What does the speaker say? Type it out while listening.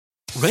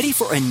Ready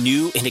for a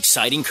new and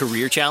exciting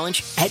career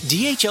challenge? At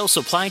DHL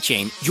Supply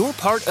Chain, you're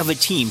part of a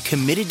team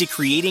committed to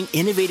creating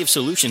innovative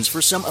solutions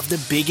for some of the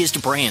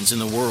biggest brands in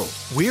the world.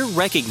 We're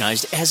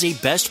recognized as a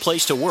best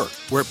place to work,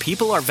 where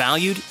people are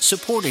valued,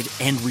 supported,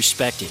 and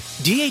respected.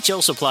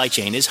 DHL Supply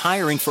Chain is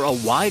hiring for a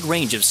wide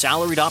range of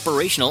salaried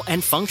operational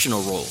and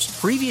functional roles.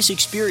 Previous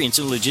experience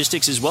in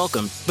logistics is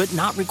welcome, but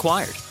not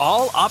required.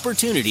 All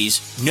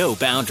opportunities, no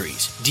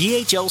boundaries.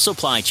 DHL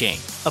Supply Chain.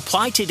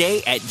 Apply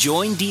today at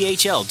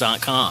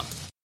joindhl.com.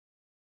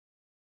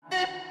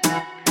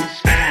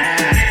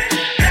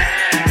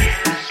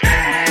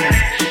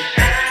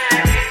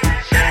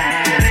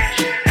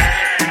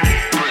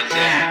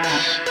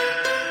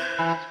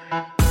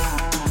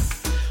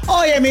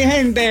 Oye, mi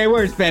gente,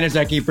 we're Spanish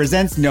Aquí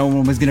presents. No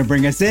one was going to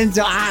bring us in,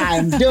 so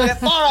I'm doing it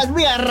for us.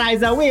 We got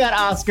Raiza, we got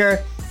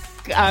Oscar.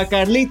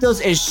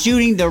 Carlitos is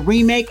shooting the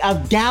remake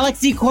of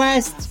Galaxy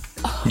Quest.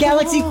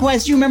 Galaxy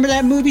Quest, you remember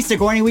that movie?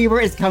 Sigourney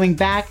Weaver is coming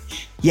back.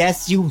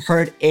 Yes, you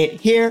heard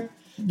it here.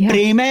 Yeah.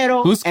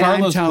 Primero. Who's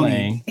Carlos and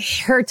playing?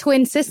 Her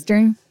twin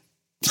sister.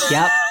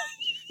 Yep.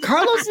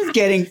 Carlos is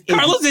getting...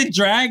 Carlos in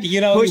drag,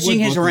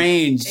 pushing his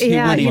range.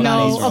 Yeah,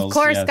 roles, of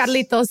course, yes.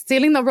 Carlitos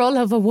stealing the role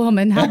of a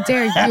woman. How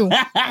dare you?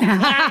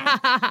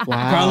 Wow.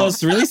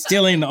 Carlos really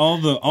stealing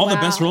all the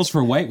best roles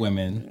for white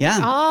women. Yeah.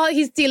 Oh,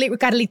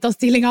 Carlitos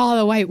stealing all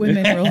the white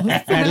women roles.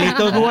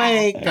 Carlitos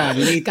way.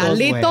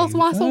 Carlitos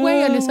wants a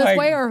way, and it says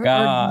way or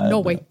no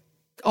way.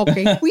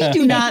 Okay.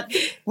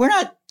 We're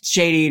not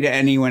shady to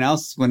anyone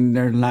else when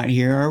they're not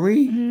here, are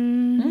we?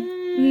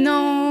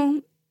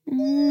 No.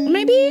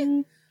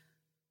 Maybe?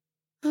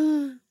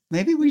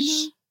 Maybe we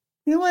you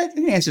know what?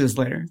 We can answer this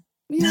later.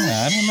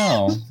 Yeah, I don't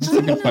know. That's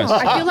a good question.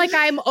 I feel like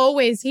I'm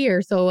always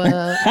here, so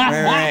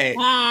Right.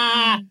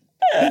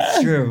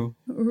 It's true.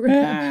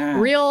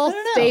 real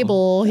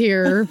stable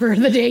here for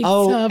the dates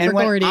of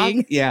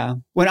recording.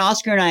 When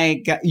Oscar and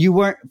I you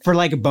weren't for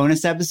like a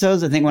bonus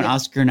episodes. I think when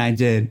Oscar and I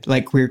did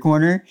like Queer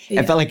Corner,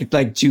 it felt like it's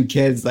like two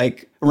kids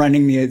like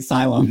running the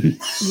asylum.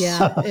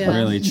 Yeah.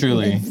 Really,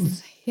 truly.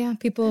 Yeah,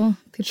 people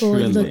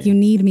Truly. look, you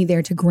need me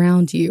there to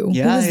ground you.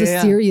 Yeah, Who's the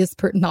serious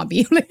person? Not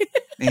me.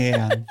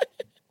 Yeah.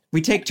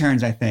 We take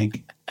turns, I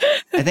think.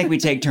 We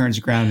take turns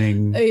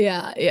grounding.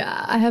 Yeah.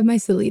 I have my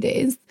silly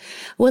days.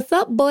 What's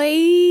up,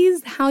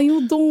 boys? How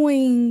you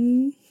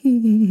doing?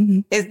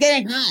 It's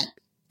getting hot.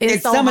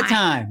 It's so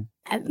summertime.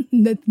 hot.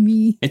 That's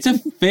me. It's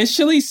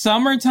officially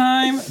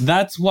summertime.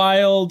 That's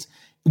wild.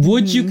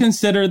 Would you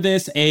consider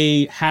this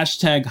a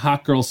hashtag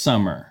hot girl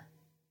summer?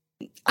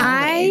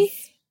 I'm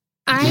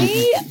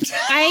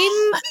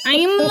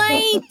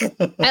like,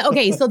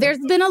 okay, so there's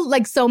been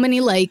so many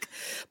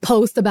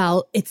posts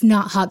about it's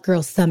not hot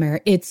girl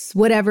summer. It's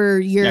whatever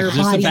your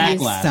body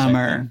is.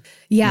 Summer.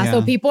 Yeah,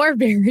 so people are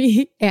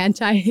very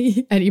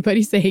anti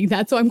anybody saying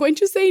that. So I'm going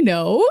to say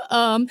no.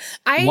 Why?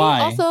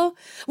 Also,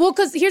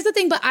 because here's the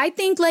thing, but I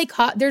think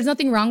there's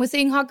nothing wrong with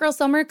saying hot girl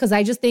summer because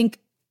I just think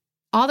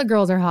all the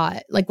girls are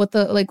hot. What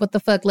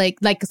the fuck?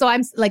 So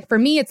I'm for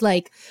me, it's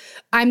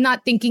I'm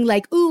not thinking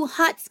ooh,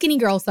 hot skinny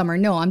girl summer.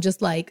 No, I'm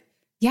just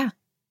yeah,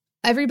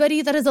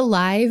 everybody that is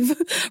alive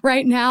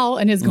right now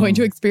and is going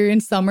to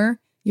experience summer,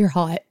 you're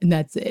hot and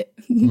that's it.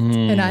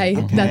 And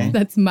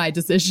that's my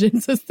decision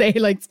to say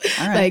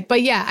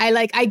but yeah,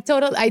 I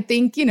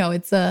think,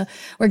 it's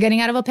we're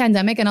getting out of a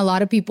pandemic and a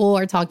lot of people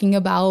are talking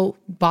about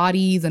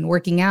bodies and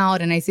working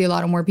out. And I see a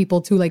lot of more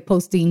people too,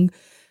 posting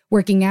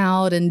working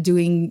out and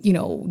doing,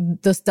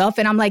 the stuff.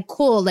 And I'm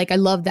cool. I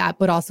love that.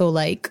 But also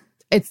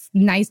it's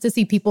nice to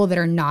see people that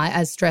are not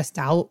as stressed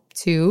out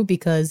too,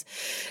 because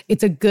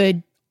it's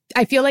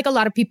I feel like a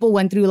lot of people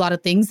went through a lot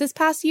of things this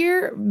past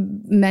year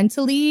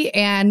mentally.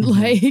 And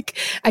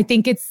I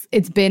think it's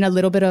been a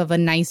little bit of a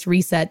nice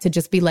reset to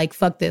just be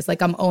fuck this.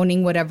 I'm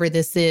owning whatever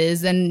this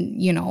is.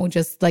 And,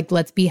 just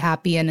let's be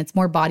happy. And it's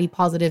more body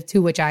positive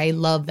too, which I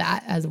love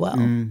that as well.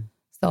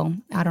 So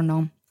I don't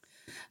know.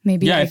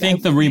 Maybe. Yeah, I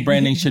think the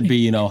rebranding should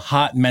be,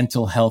 hot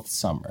mental health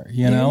summer,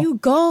 There you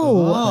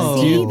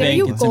go. Do you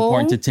think it's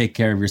important to take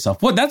care of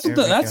yourself? Well,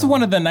 that's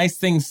one of the nice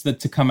things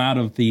to come out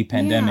of the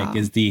pandemic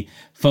is the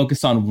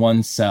focus on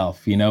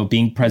oneself,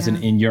 being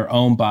present in your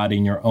own body,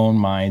 in your own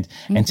mind,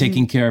 and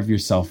taking care of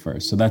yourself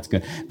first. So that's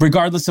good.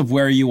 Regardless of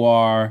where you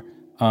are,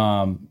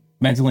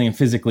 mentally and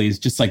physically, is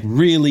just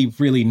really,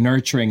 really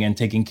nurturing and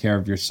taking care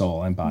of your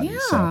soul and body. Yeah.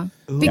 So,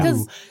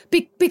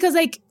 because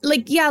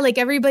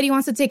everybody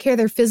wants to take care of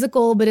their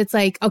physical, but it's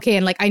okay.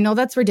 And I know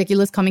that's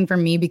ridiculous coming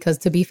from me because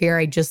to be fair,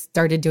 I just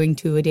started doing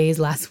 2-a-days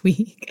last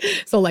week.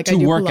 So I do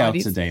workouts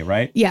Pilates a day,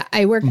 right? Yeah.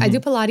 I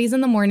do Pilates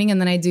in the morning and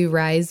then I do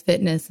Rise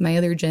Fitness, my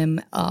other gym,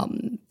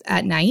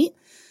 at night.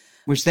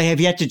 Which they have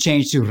yet to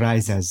change to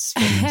Rises.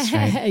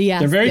 Right? Yes,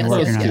 they're very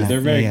close to.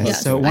 They're very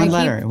close. So one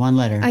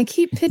letter. I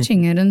keep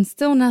pitching it and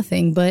still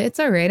nothing, but it's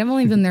all right. I've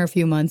only been there a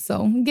few months,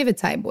 so give it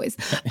time, boys.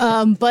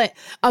 But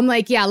I'm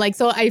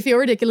so I feel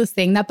ridiculous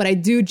saying that, but I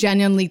do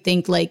genuinely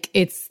think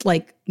it's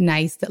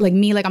nice that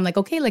I'm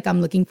okay,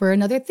 I'm looking for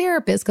another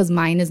therapist because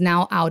mine is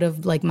now out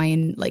of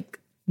my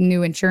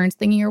new insurance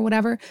thingy or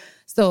whatever.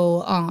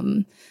 So I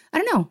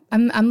don't know.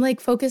 I'm like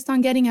focused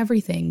on getting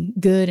everything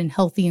good and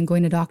healthy and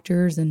going to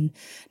doctors and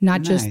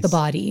not just the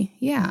body.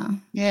 Yeah.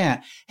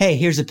 Yeah. Hey,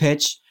 here's a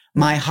pitch.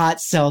 My hot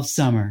self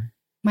summer.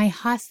 My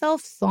hot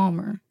self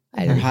summer.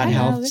 Her hot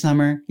health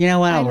summer. You know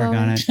what? I'll work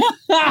on it.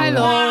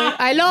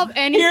 I love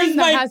anything Here's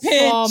that my has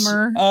pitch.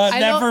 summer.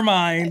 Never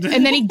mind.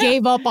 And then he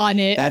gave up on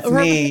it. That's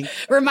me.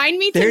 Remind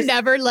me to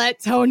never let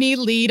Tony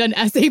lead an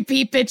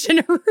SAP pitch in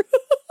a room.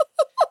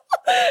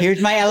 Here's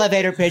my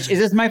elevator pitch. Is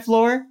this my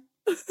floor?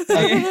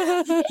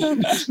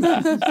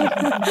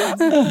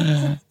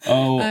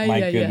 Oh my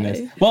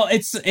goodness. Well,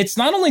 it's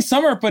not only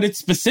summer, but it's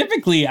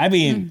specifically, I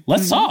mean,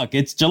 let's talk.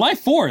 It's July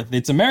 4th.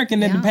 It's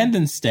American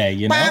Independence Day,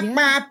 you know?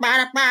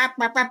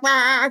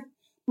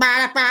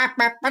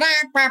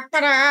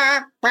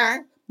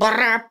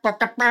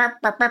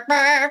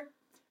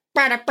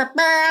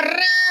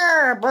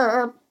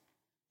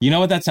 You know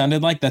what that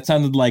sounded like? That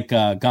sounded like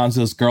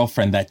Gonzo's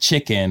girlfriend, that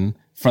chicken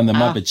from the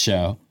Muppet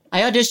Show.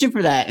 I auditioned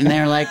for that, and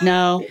they're like,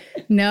 no.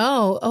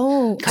 No.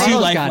 Oh.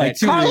 Carlos got it.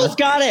 Carlos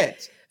got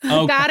it.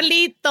 Oh,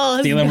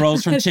 Carlitos. Stealing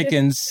rolls from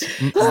chickens.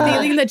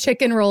 Stealing the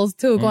chicken rolls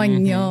too,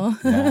 going, yo.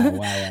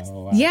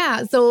 Wow.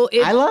 Yeah, so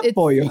I love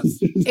pollos.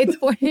 It's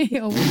for we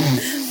know.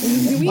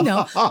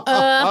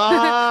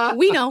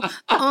 We know.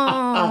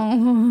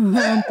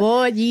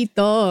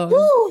 Pollito.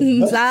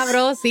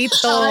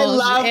 Sabrosito. I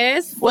love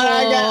when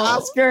I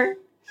got Oscar.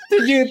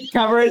 Did you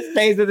cover his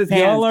face with his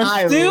hands? Y'all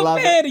are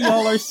stupid.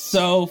 Y'all are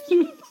so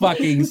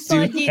fucking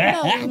stupid.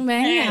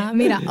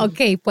 Mira,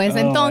 okay, pues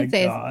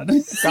entonces.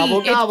 Sí,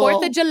 gobble, it's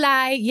 4th of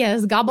July.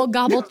 Yes, gobble,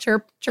 gobble,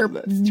 chirp,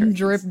 drip,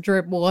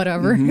 drip,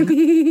 whatever. So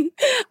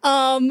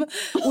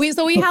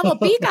we have a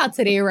peek out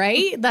today,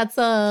 right? It's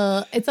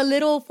a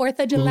little 4th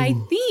of July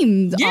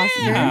themed. Yeah,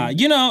 Oscar.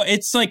 you know,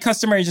 it's like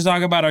customary to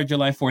talk about our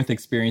July 4th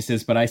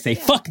experiences, but I say,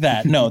 fuck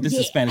that. No, this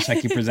is Spanish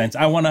Techie Presents.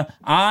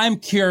 I'm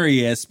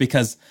curious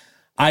because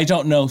I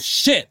don't know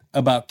shit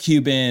about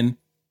Cuban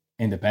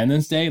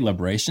Independence Day,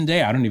 Liberation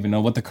Day. I don't even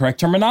know what the correct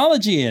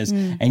terminology is.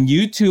 And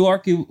you two are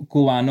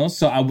Cubanos,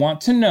 so I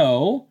want to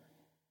know,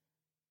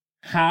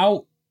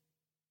 how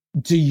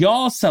do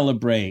y'all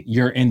celebrate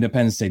your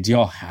Independence Day? Do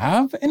y'all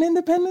have an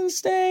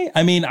Independence Day?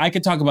 I mean, I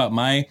could talk about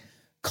my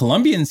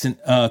Colombian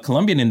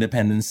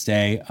Independence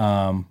Day.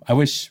 I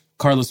wish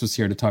Carlos was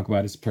here to talk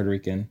about his Puerto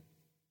Rican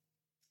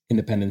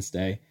Independence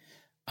Day.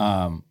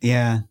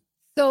 Yeah.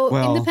 So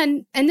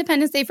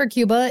Independence Day for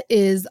Cuba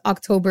is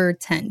October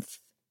 10th.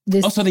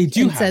 So they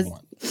do have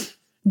one.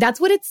 That's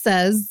what it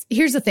says.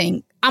 Here's the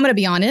thing. I'm going to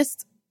be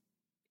honest.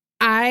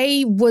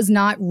 I was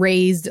not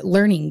raised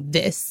learning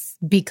this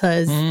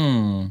because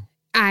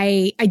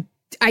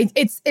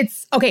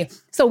it's okay.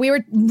 So we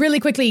were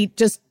really quickly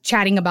just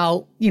chatting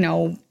about, you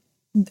know,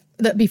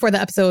 before the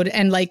episode,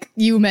 and like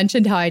you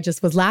mentioned how I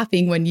just was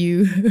laughing when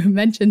you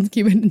mentioned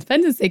Cuban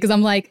Independence Day, because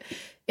I'm like,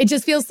 it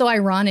just feels so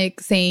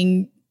ironic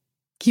saying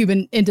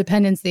Cuban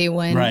Independence Day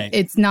when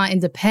it's not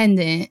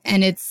independent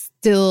and it's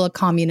still a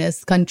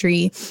communist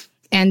country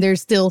and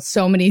there's still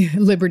so many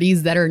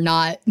liberties that are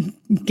not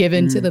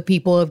given to the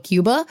people of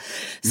Cuba.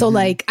 So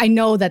like, I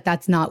know that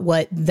that's not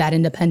what that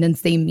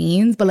Independence Day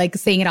means, but like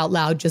saying it out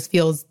loud just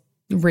feels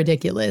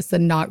ridiculous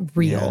and not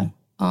real.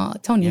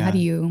 Tony, how do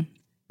you?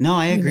 No,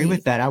 I agree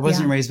with that. I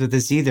wasn't raised with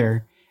this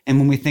either. And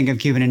when we think of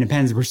Cuban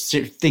independence, we're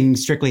thinking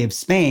strictly of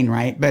Spain,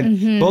 right? But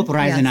both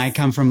Raiza and I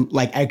come from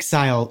like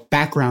exile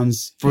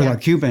backgrounds for our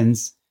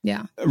Cubans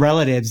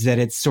relatives, that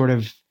it's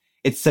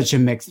such a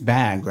mixed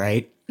bag,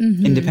 right?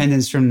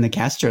 Independence from the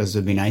Castros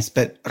would be nice,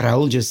 but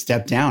Raul just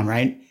stepped down,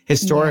 right?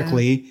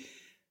 Historically,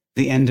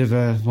 the end of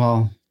this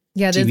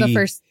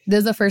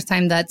is the first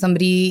time that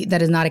somebody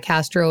that is not a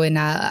Castro in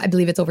I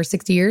believe it's over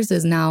 60 years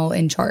is now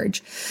in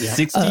charge.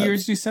 60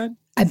 years, you said?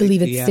 I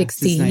believe it's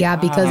 60.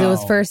 Because it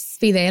was first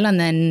Fidel, and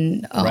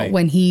then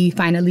when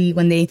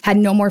they had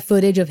no more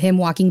footage of him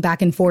walking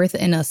back and forth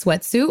in a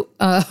sweatsuit,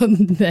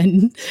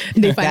 then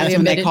they finally that's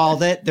when they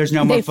called it. There's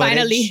no more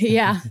footage.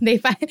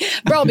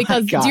 Bro,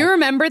 because do you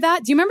remember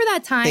that? Do you remember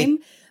that time?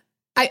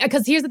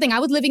 Because here's the thing, I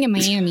was living in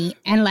Miami,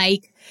 and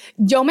like,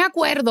 yo me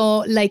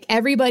acuerdo, like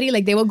everybody,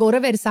 like they would go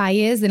to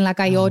Versalles in La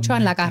Calle Ocho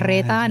and La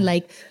Carreta, and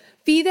like,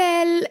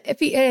 Fidel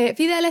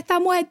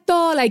está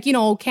muerto, like, you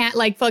know, can't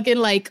like fucking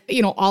like,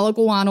 you know, all the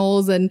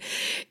Cubanos. And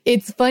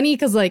it's funny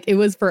because like it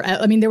was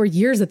there were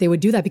years that they would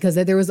do that because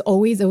it was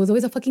always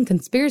a fucking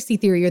conspiracy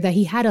theory, or that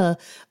he had a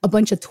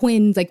bunch of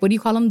twins, like, what do you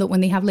call them, when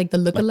they have like the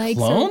lookalikes? Like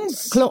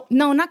clones?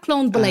 No, not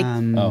clones, but like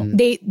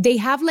they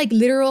have like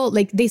literal,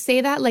 like they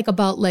say that like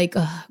about like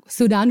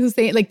Saddam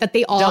Hussein, like that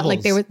they all doubles.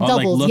 Like they were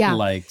doubles, like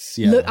lookalikes,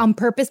 Look, on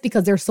purpose,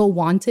 because they're so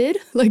wanted,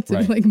 like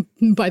like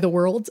by the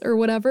world or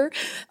whatever.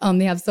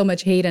 They have so much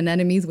hate and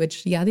enemies,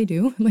 which they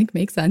do, like,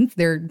 makes sense.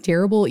 They're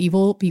terrible,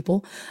 evil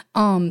people.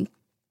 So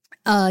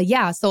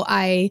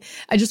I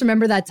just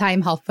remember that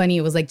time, how funny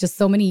it was, like just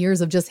so many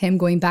years of just him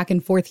going back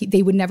and forth.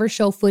 They would never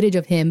show footage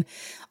of him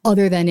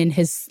other than in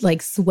his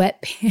like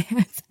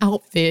sweatpants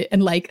outfit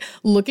and like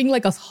looking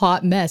like a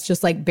hot mess,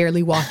 just like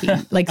barely walking,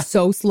 like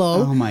so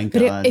slow. Oh my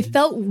God. God. But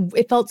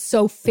it felt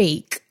so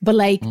fake. But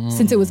like,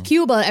 since it was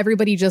Cuba,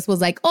 everybody just was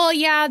like, oh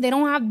yeah, they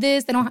don't have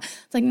this. They don't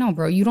It's like, no,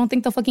 bro, you don't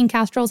think the fucking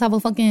Castros have a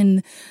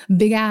fucking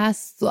big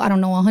ass, I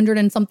don't know, 100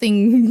 and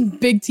something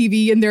big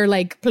TV in their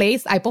like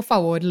place? Ay, por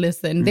favor,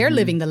 listen. They're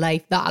living the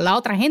life. La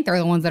otra gente are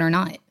the ones that are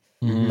not.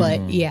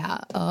 But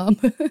yeah, done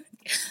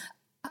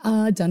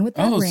with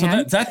that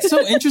rant. So that's so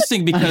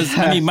interesting because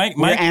I mean, my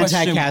question,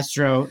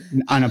 anti-Castro,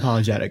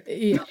 unapologetic.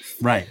 Yeah.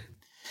 Right.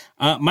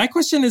 My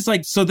question is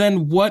like, so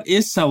then what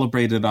is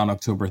celebrated on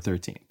October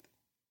 13th?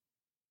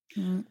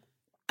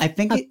 I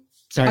think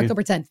sorry.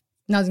 October 10th.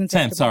 No, I was going to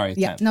say 10th, sorry.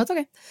 Yeah, 10th. no, it's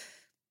okay.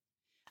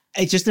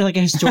 It's just like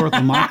a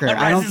historical marker.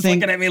 I don't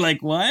think looking at me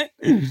like, what?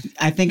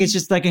 I think it's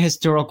just like a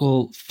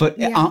historical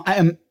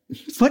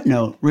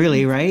footnote,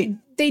 really, right?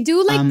 They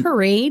do like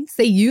parades.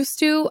 They used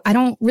to. I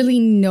don't really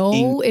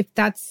know if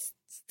that's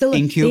still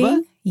in Cuba.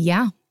 Thing.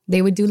 Yeah,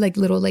 they would do like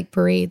little like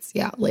parades.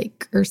 Yeah,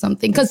 like or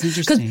something.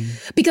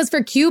 Because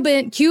for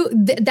Cuban,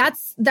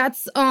 that's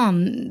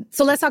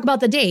So let's talk about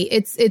the day.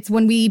 It's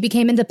when we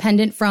became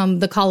independent from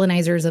the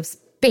colonizers of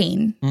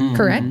Spain.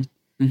 Correct.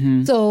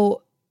 Mm-hmm.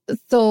 So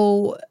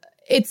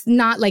it's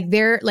not like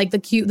they're like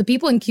the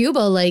people in Cuba,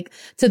 like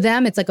to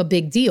them, it's like a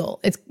big deal.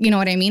 It's, you know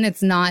what I mean?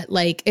 It's not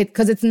like it,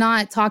 because it's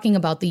not talking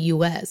about the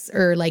US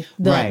or like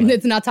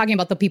it's not talking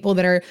about the people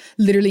that are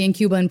literally in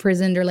Cuba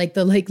imprisoned or like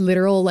the like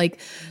literal, like,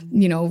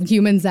 you know,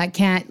 humans that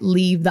can't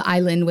leave the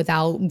island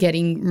without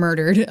getting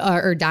murdered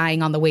or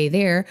dying on the way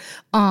there.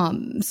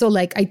 So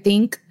like, I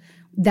think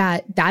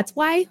that's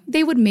why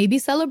they would maybe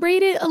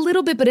celebrate it a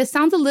little bit, but it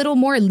sounds a little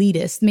more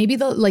elitist. Maybe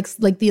the like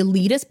the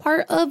elitist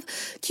part of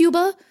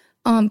Cuba.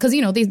 Because,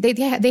 you know,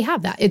 they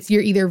have that. It's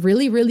you're either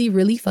really, really,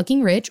 really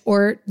fucking rich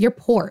or you're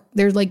poor.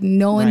 There's like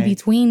no in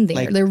between there.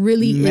 Like there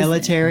really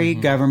military,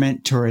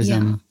 government,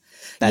 tourism.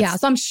 Yeah.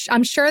 So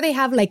I'm sure they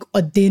have like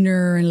a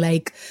dinner and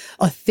like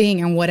a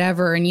thing and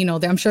whatever. And, you know,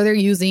 I'm sure they're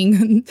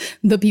using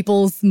the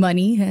people's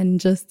money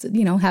and just,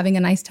 you know, having a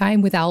nice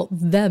time without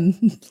them.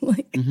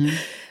 Like,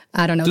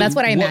 I don't know. That's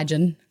what I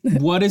imagine.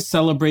 What is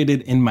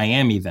celebrated in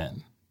Miami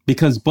then?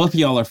 Because both of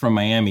y'all are from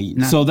Miami.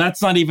 So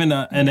that's not even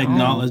an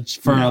acknowledge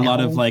for a lot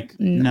of like...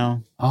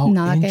 No. Oh,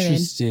 Not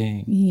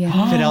interesting. Yeah.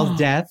 Fidel's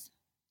death.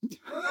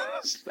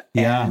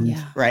 Yeah.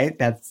 Right?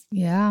 That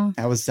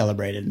was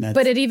celebrated. And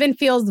But it even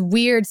feels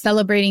weird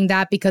celebrating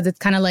that because it's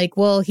kind of like,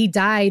 well, he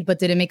died, but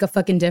did it make a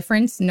fucking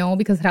difference? No,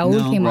 because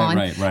Raul came on.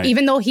 Right.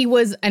 Even though he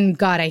was, and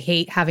God, I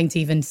hate having to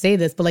even say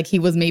this, but like he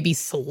was maybe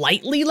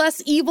slightly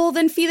less evil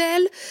than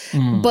Fidel.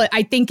 But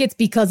I think it's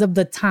because of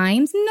the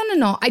times.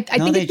 No. I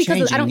think it's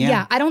because I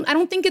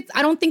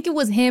don't think it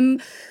was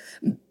him.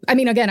 I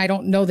mean, again, I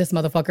don't know this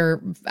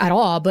motherfucker at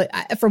all, but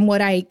from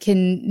what I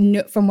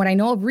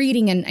know of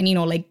reading and you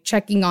know, like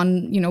checking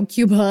on, you know,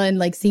 Cuba and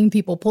like seeing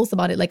people post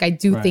about it, like I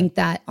do think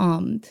that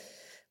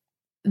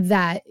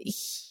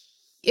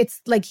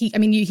it's like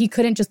he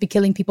couldn't just be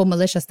killing people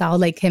militia style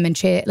like him and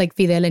Che, like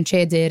Fidel and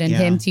Che did, and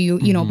him to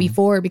you know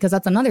before, because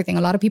that's another thing.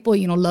 A lot of people,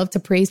 you know, love to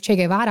praise Che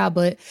Guevara,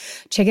 but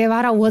Che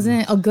Guevara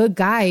wasn't a good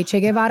guy. Che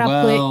Guevara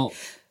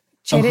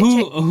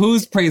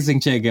who's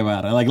praising Che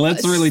Guevara? Like,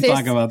 let's really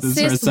talk about this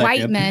for a second.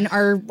 White men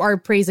are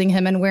praising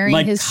him and wearing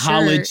like his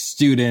college shirt.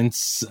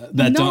 Students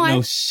that don't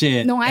know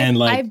shit. No,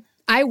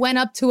 I went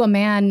up to a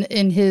man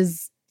in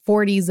his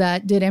 40s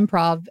that did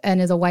improv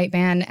and is a white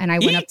man, and I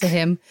went up to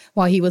him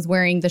while he was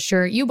wearing the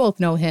shirt. You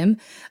both know him.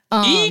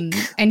 And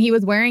he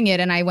was wearing it,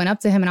 and I went up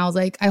to him and I was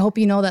like, I hope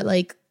you know that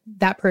like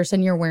that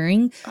person you're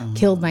wearing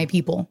killed my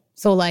people.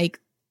 So like,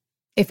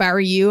 if I were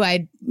you,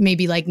 I'd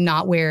maybe like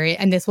not wear it.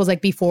 And this was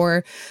like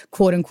before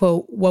quote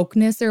unquote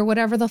wokeness or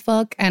whatever the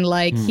fuck. And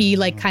like he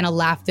like kind of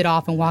laughed it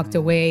off and walked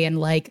away, and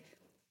like,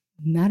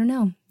 I don't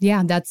know.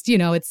 Yeah, that's, you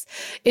know, it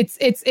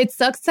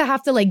sucks to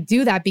have to like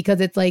do that,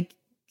 because it's like,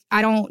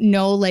 I don't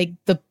know like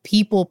the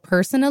people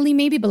personally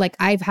maybe, but like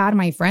I've had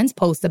my friends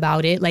post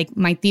about it. Like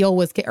my tío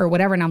was or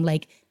whatever. And I'm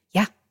like,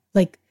 yeah,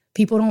 like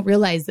people don't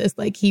realize this.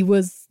 Like he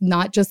was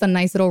not just a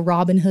nice little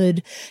Robin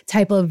Hood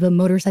type of a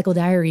Motorcycle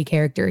Diary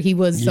character. He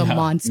was a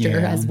monster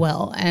as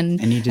well. And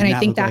I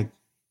think that, like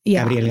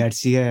Gabriel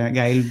Garcia,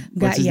 Gael,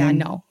 what's his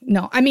name?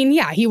 No. I mean,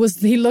 yeah, he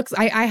looks,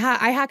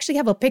 I actually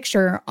have a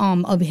picture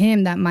of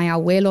him that my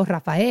abuelo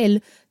Rafael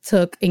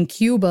took in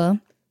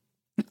Cuba,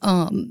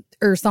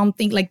 or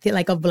something like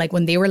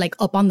when they were like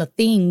up on the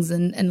things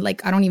and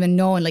like, I don't even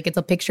know. And like, it's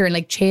a picture and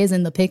like Che's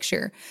in the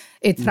picture.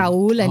 It's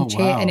Raul and Che.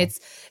 Wow. And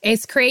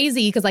it's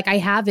crazy because like I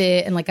have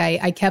it and like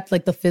I kept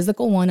like the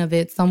physical one of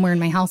it somewhere in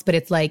my house, but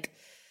it's like,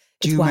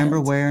 do you remember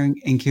where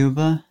in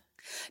Cuba?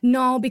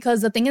 No,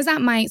 because the thing is that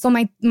on my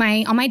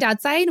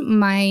dad's side,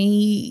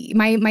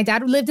 my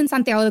dad lived in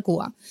Santiago de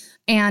Cuba,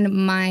 and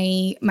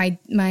my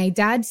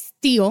dad's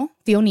tío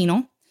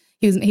Nino,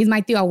 he's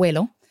my tío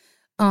abuelo,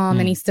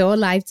 and he's still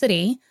alive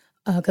today.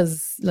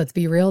 Because let's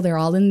be real, they're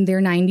all in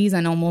their 90s,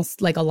 and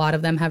almost like a lot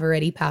of them have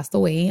already passed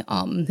away.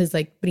 His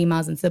like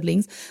primas and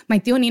siblings. My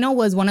tío Nino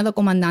was one of the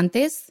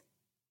comandantes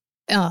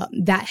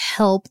that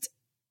helped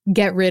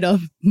get rid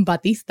of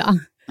Batista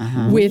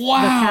with the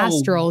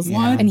Castros.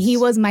 What? And he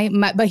was my,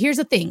 but here's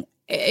the thing.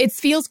 It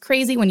feels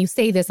crazy when you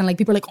say this and like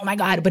people are like, oh my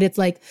God, but it's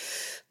like,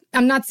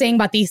 I'm not saying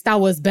Batista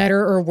was better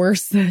or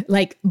worse,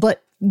 like,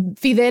 but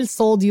Fidel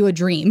sold you a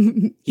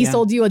dream. He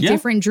sold you a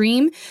different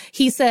dream.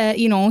 He said,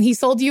 he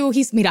sold you,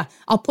 mira,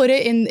 I'll put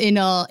it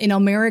in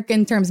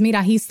American terms.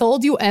 Mira, he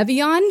sold you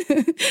Evian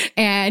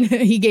and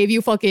he gave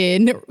you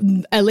fucking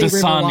LA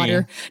River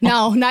water.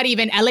 No, not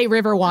even LA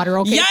River water.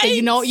 Okay. So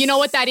you know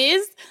what that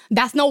is?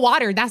 That's no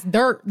water. That's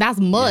dirt. That's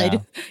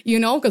mud,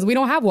 because we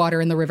don't have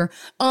water in the river.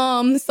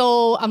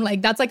 So I'm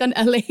like, that's like an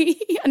LA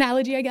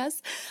analogy, I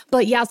guess.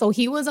 But yeah, so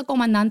he was a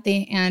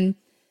comandante and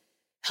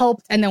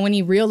helped. And then when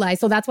he realized,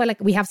 so that's why like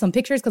we have some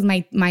pictures because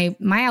my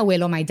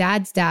abuelo, my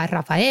dad's dad,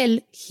 Rafael,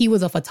 he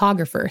was a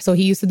photographer. So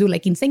he used to do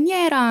like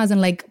quinceañeras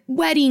and like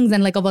weddings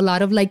and like of a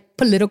lot of like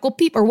political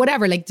people or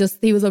whatever. Like just,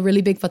 he was a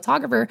really big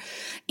photographer.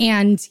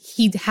 And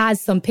he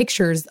has some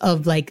pictures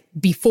of like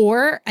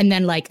before. And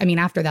then like, I mean,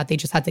 after that, they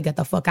just had to get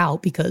the fuck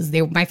out because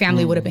my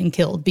family would have been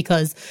killed.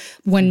 Because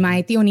when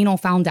my Tío Nino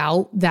found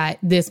out that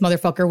this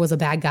motherfucker was a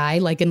bad guy,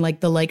 like in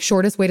like the like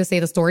shortest way to say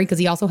the story, because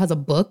he also has a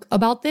book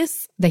about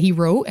this that he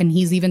wrote and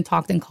he's even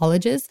talked in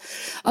colleges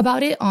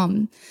about it.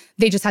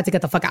 They just had to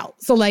get the fuck out.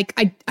 So like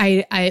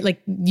I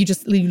like you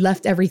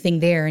left everything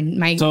there and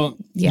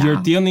your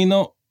Tío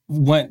Nino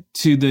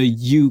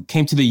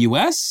came to the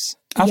US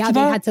after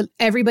that?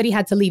 Everybody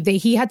had to leave.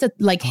 He had to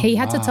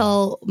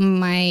tell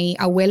my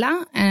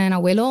abuela and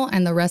abuelo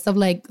and the rest of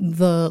like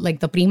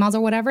the primas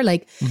or whatever,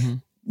 like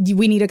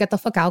we need to get the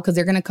fuck out because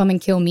they're going to come and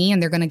kill me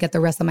and they're going to get the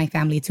rest of my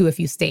family too if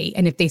you stay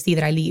and if they see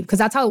that I leave. Because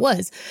that's how it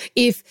was.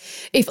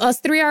 If us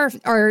three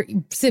are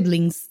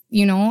siblings,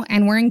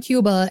 and we're in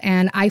Cuba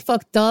and I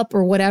fucked up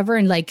or whatever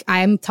and like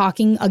I'm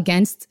talking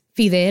against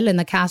Fidel and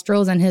the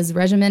Castros and his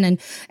regime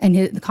and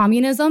his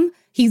communism,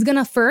 he's going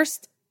to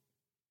first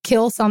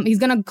he's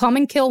gonna come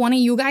and kill one of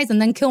you guys and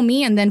then kill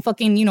me and then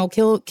fucking,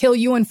 kill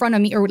you in front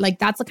of me. Or like,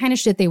 that's the kind of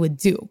shit they would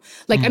do.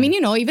 Like, I mean,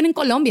 even in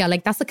Colombia,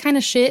 like that's the kind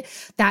of shit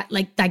that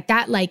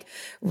like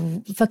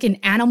fucking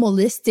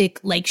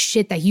animalistic like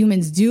shit that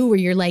humans do where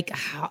you're like,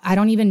 I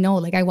don't even know.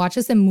 Like I watch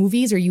this in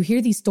movies or you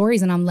hear these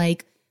stories and I'm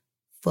like,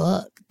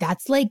 fuck,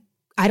 that's like,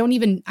 I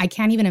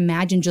can't even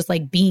imagine just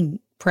like being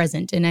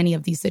present in any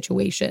of these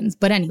situations.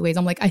 But anyways,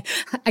 I'm like,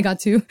 I got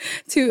too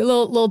a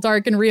little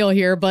dark and real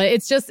here, but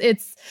it's just,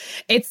 it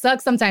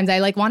sucks sometimes. I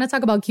like want to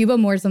talk about Cuba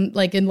more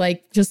in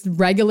just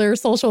regular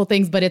social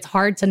things, but it's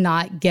hard to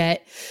not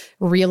get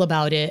real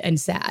about it and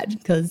sad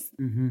because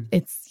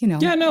it's,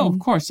 Yeah, no, of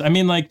course. I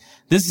mean, like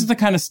this is the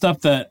kind of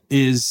stuff that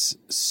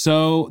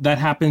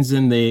happens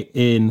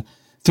in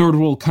third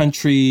world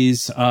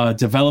countries,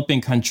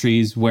 developing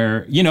countries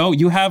where,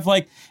 you have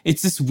like,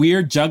 it's this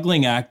weird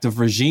juggling act of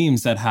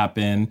regimes that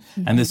happen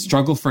and this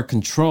struggle for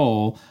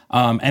control.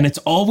 And it's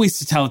always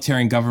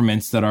totalitarian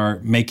governments that are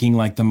making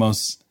like the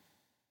most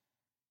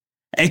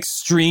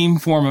extreme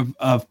form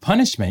of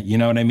punishment. You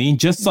know what I mean?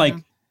 Just like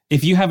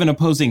if you have an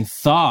opposing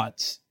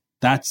thought,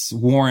 that's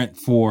warrant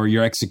for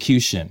your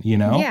execution,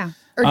 Yeah.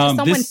 Or just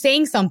someone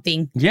saying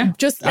something. Yeah.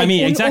 Just like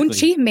exactly. Un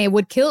chisme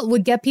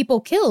would get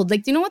people killed.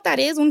 Like, do you know what that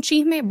is? Un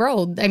chisme,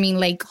 bro. I mean,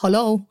 like,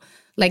 hello.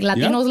 Like,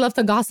 Latinos love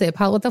to gossip.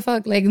 What the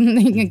fuck? Like,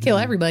 they can kill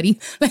everybody.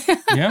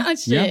 Yeah.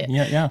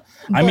 Yeah.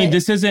 I mean,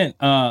 this isn't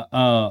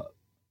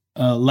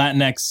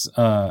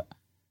Latinx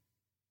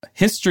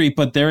history,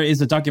 but there is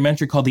a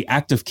documentary called The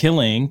Act of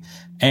Killing.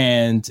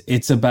 And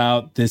it's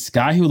about this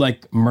guy who,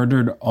 like,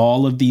 murdered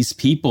all of these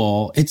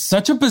people. It's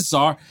such a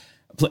bizarre...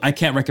 I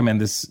can't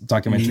recommend this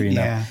documentary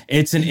enough. Yeah.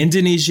 It's an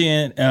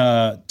Indonesian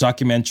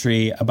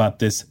documentary about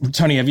this.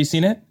 Tony, have you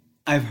seen it?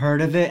 I've heard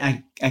of it.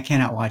 I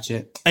cannot watch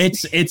it.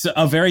 It's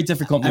a very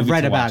difficult movie. I've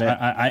read to about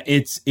watch.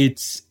 it.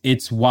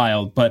 It's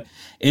wild, but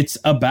it's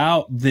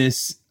about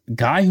this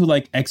guy who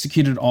like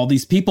executed all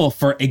these people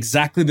for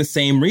exactly the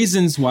same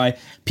reasons why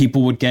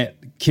people would get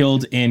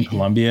killed in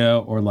Colombia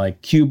or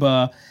like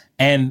Cuba.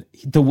 And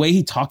the way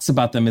he talks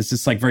about them is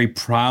just like very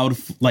proud,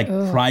 like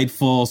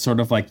prideful, sort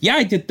of like, yeah,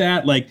 I did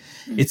that. Like,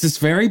 it's this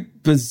very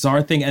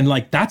bizarre thing. And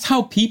like, that's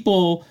how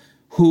people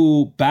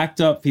who backed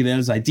up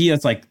Fidel's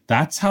ideas, like,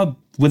 that's how,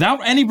 without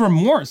any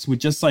remorse,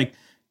 would just like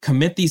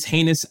commit these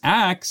heinous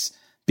acts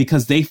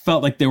because they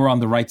felt like they were on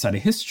the right side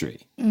of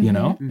history, you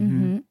know?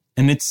 Mm-hmm.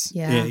 And it's,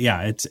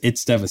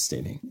 it's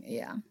devastating.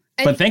 Yeah.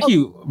 But thank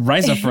you,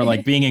 Raiza, for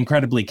like being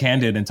incredibly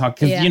candid and talk.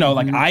 Because,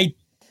 like I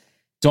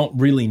don't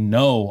really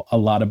know a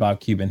lot about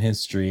Cuban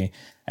history,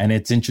 and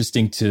it's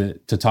interesting to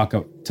talk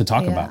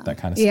about that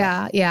kind of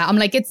stuff. Yeah. I'm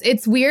like,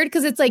 it's weird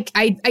because it's like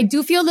I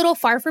do feel a little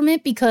far from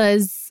it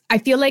because I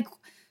feel like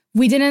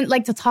we didn't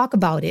like to talk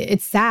about it.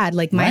 It's sad.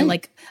 Like my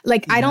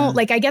I don't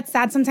like I get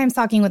sad sometimes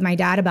talking with my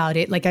dad about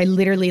it. Like I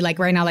literally like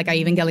right now like I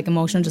even get like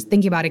emotional just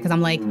thinking about it because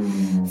I'm like,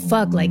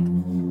 fuck, like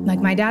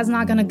my dad's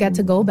not gonna get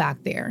to go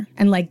back there,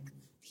 and like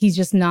he's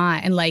just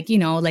not, and like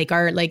like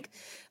our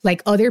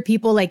like other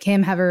people like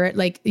him have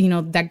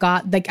that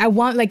got like I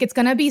want like it's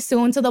gonna be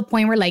soon to the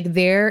point where like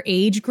their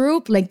age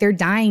group like they're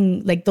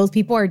dying, like those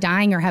people are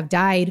dying or have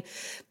died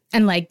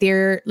And like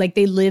they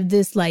live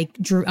this like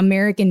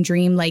American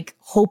dream, like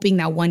hoping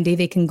that one day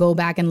they can go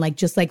back and like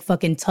just like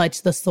fucking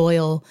touch the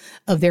soil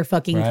of their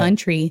fucking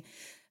country.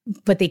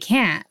 But they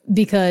can't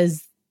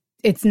because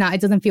it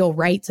doesn't feel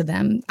right to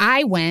them.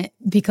 I went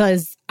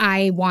because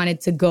I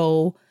wanted to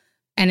go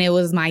and it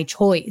was my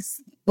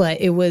choice.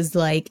 But it was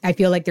like, I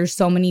feel like there's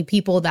so many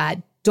people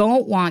that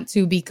don't want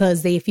to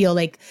because they feel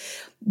like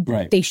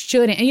they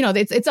shouldn't. And, you know,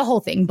 it's a whole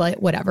thing,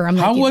 but whatever.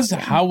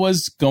 How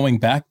was going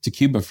back to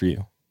Cuba for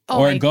you?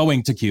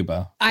 Going to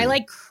Cuba? I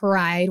like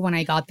cried when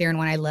I got there and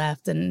when I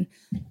left. And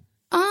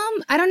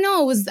I don't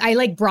know. I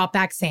like brought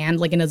back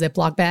sand like in a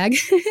Ziploc bag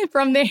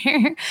from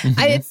there.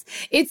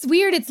 It's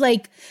weird. It's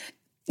like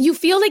you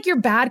feel like you're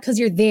bad because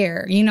you're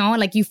there, you know,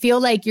 like you feel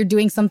like you're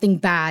doing something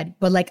bad.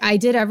 But like I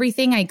did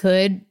everything I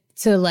could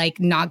to like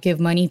not give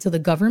money to the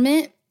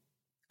government.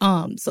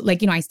 So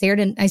like, you know, I stayed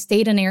in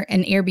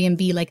an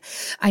Airbnb. Like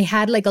I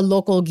had like a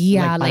local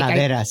guia. Like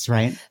paladeras,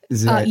 right?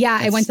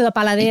 I went to the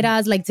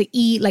paladeras, like to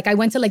eat. Like I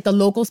went to like the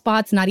local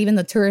spots, not even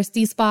the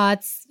touristy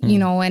spots, you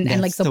know, and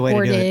like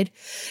supported.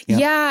 Yep.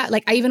 Yeah.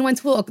 Like I even went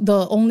to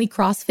the only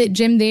CrossFit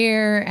gym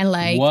there. And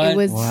like it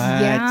was,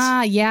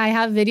 I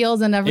have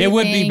videos and everything. It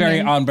would be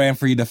very on brand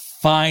for you to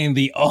find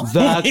the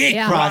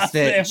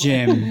CrossFit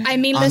gym. I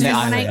mean, listen,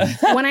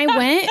 when I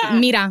went,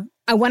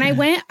 when I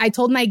went, I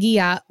told my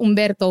guia,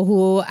 Humberto,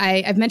 who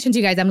I've mentioned to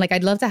you guys, I'm like,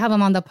 I'd love to have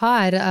him on the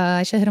pod.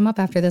 I should hit him up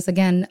after this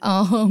again.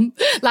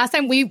 Last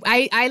time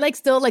I like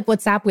still like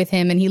WhatsApp with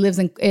him and he lives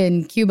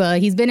in Cuba.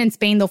 He's been in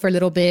Spain though for a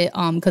little bit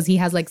because he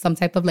has like some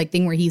type of like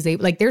thing where he's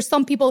able, like there's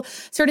some people,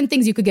 certain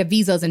things you could get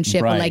visas and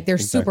shit, but like they're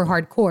super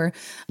hardcore.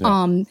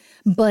 Yeah.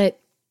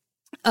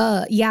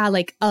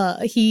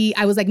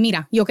 I was like,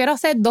 mira, yo quiero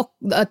hacer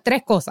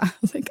tres cosas. I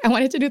was like, I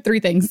wanted to do 3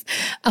 things.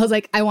 I was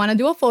like, I want to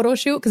do a photo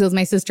shoot because it was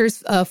my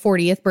sister's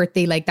 40th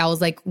birthday. Like that was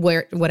like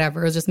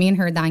whatever. It was just me and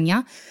her,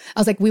 Danya. I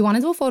was like, we want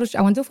to do a photo shoot.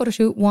 I want to do a photo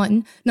shoot.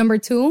 1. Number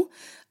 2,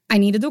 I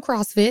need to do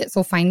CrossFit.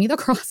 So find me the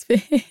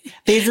CrossFit.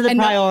 These are the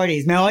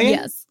priorities, Melia.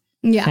 Yes.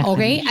 Yeah.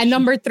 Okay. And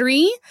number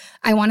 3,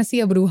 I want to see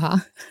a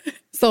bruja.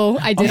 So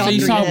I did all 3.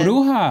 You saw a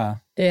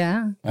bruja.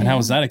 Yeah. And how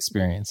was that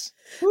experience?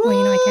 Well,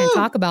 you know, I can't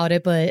talk about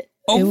it, but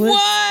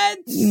what?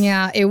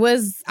 Yeah, it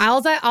was.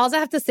 All I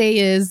have to say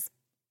is,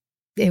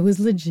 it was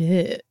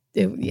legit.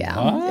 It was.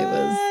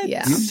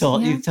 Yeah.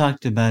 You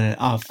talked about it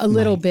off a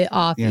little bit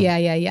off. Yeah.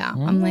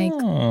 I'm like,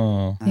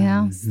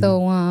 yeah.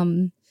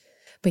 So,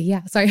 but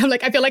yeah. Sorry, I'm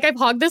like, I feel like I've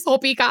hogged this whole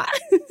pika.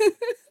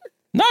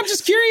 No, I'm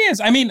just curious.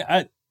 I mean,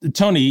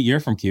 Tony,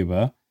 you're from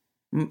Cuba.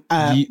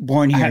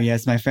 Born here.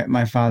 Yes,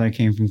 my father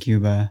came from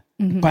Cuba.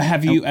 Mm-hmm. But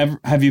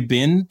have you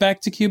been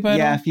back to Cuba?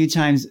 Yeah, a few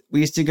times.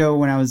 We used to go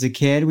when I was a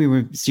kid. We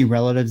would see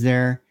relatives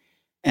there,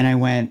 and I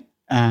went.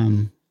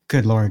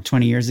 Good Lord,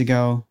 20 years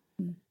ago.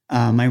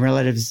 My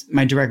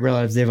direct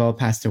relatives, they've all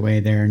passed away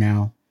there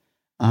now.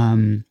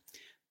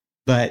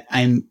 But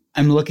I'm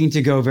looking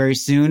to go very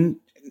soon,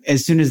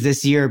 as soon as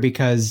this year,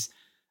 because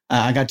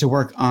I got to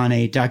work on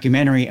a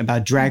documentary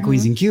about drag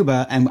queens in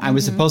Cuba, and I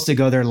was supposed to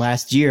go there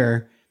last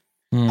year,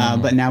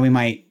 but now we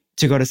might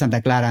to go to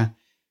Santa Clara.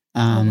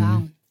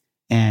 Wow.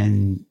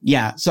 And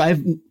yeah, so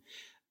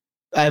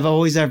I've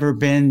always ever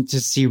been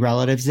to see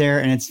relatives there,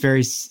 and it's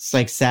very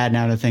like sad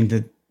now to think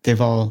that they've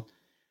all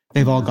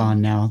gone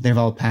now. They've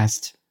all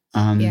passed.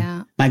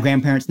 My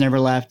grandparents never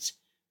left.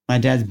 My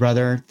dad's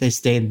brother, they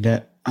stayed.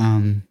 It's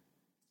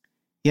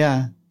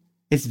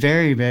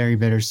very, very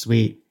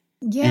bittersweet.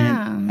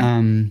 Yeah.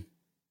 And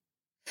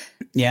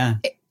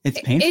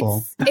it's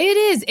painful. It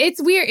is.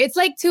 It's weird. It's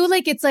like too.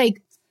 Like it's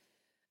like.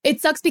 It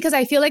sucks because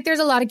I feel like there's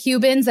a lot of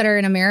Cubans that are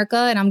in America,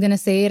 and I'm going to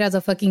say it as a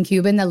fucking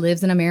Cuban that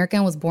lives in America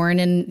and was born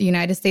in the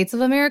United States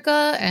of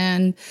America.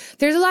 And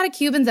there's a lot of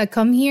Cubans that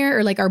come here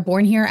or like are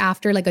born here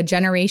after like a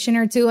generation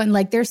or 2. And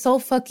like, they're so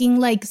fucking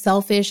like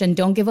selfish and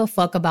don't give a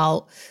fuck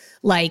about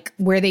like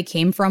where they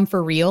came from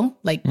for real,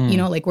 like, you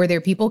know, like where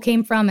their people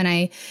came from.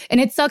 And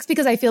it sucks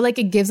because I feel like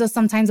it gives us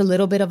sometimes a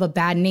little bit of a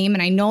bad name.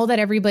 And I know that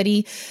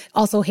everybody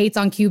also hates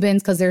on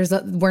Cubans because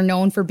we're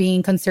known for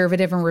being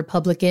conservative and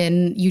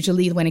Republican,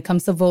 usually when it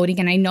comes to voting.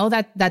 And I know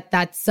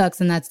that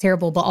sucks and that's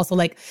terrible. But also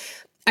like,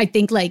 I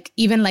think like,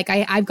 even like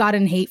I've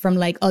gotten hate from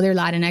like other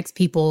Latinx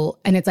people.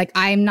 And it's like,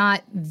 I'm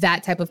not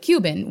that type of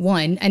Cuban,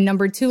 1. And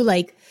number 2,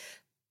 like,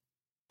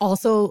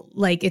 also,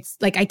 like, it's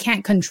like I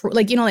can't control,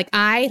 like, you know, like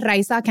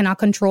Raiza cannot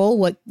control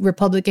what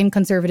Republican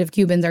conservative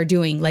Cubans are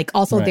doing. Like,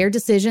 also their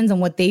decisions and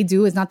what they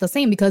do is not the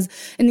same because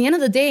in the end of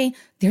the day,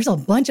 there's a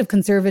bunch of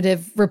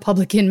conservative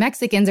Republican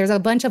Mexicans. There's a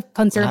bunch of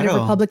conservative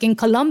Republican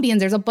Colombians.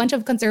 There's a bunch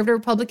of conservative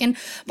Republican,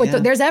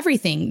 but there's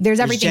everything. There's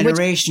everything. There's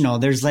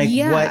generational. There's like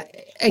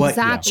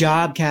what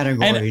job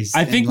categories.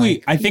 And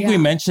I think we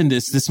mentioned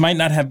this. This might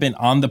not have been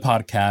on the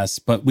podcast,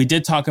 but we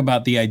did talk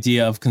about the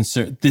idea of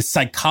the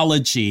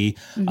psychology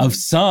of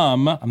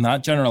some, I'm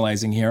not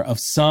generalizing here, of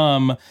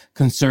some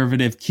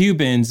conservative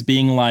Cubans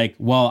being like,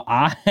 well,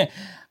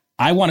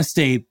 I want to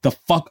stay the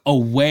fuck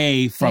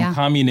away from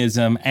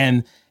communism.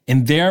 And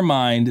in their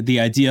mind, the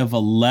idea of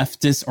a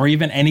leftist or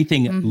even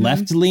anything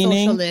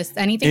left-leaning, socialist,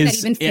 anything that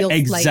even feels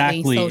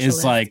exactly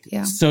is like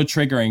so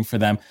triggering for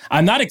them.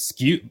 I'm not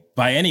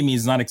by any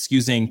means not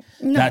excusing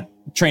that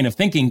train of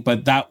thinking,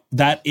 but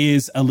that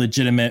is a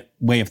legitimate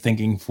way of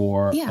thinking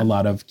for a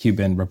lot of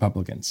Cuban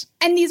Republicans.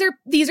 And these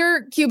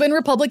are Cuban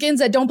Republicans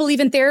that don't believe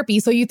in therapy.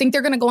 So you think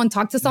they're going to go and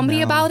talk to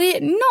somebody about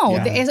it? No.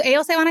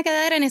 Ellos se van a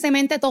quedar en ese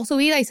mente toda su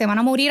vida y se van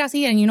a morir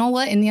así. And you know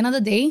what? In the end of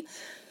the day,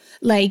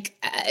 like,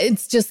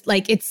 it's just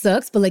like, it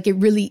sucks, but like, it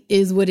really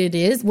is what it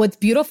is. What's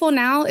beautiful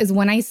now is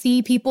when I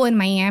see people in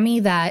Miami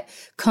that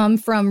come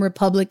from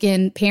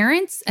Republican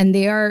parents and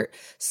they are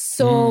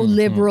so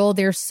liberal,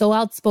 they're so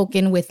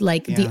outspoken with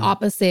like the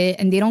opposite,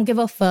 and they don't give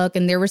a fuck,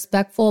 and they're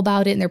respectful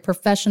about it, and they're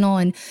professional,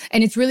 and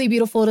it's really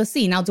beautiful to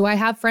see. Now, do I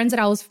have friends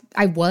that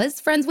I was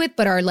friends with,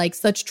 but are like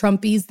such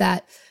Trumpies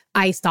that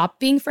I stopped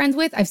being friends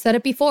with? I've said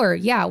it before.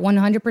 Yeah,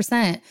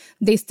 100%.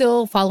 They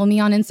still follow me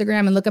on Instagram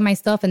and look at my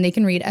stuff, and they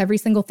can read every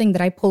single thing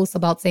that I post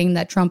about saying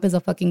that Trump is a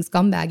fucking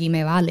scumbag y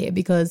me vale,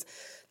 because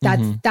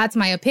that's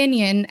my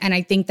opinion. And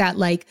I think that,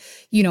 like,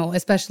 you know,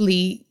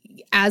 especially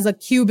as a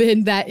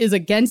Cuban that is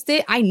against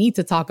it, I need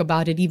to talk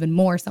about it even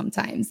more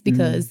sometimes,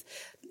 because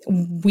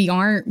we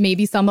aren't,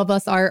 maybe some of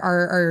us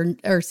are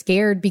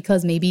scared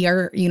because maybe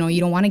you know,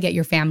 you don't want to get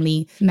your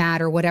family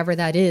mad or whatever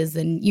that is.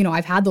 And, you know,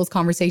 I've had those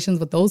conversations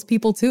with those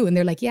people too. And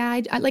they're like, yeah,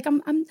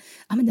 I'm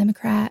a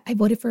Democrat. I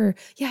voted for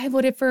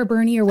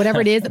Bernie or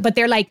whatever it is. But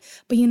they're like,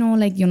 but you know,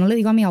 like, yo no le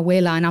digo a mi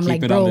abuela. And I'm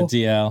like, bro, on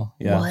the DL.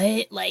 Yeah.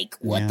 What? Like,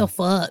 what the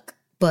fuck?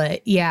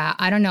 But yeah,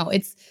 I don't know.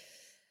 It's,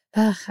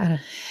 I'm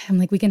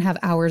like, we can have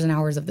hours and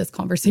hours of this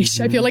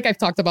conversation. I feel like I've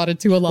talked about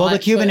it too a lot. Well, the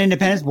Cuban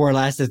Independence War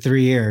lasted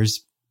 3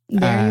 years.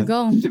 There you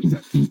go.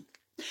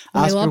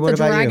 I love to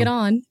drag it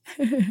on.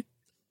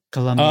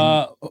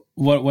 Colombian.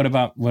 What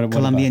about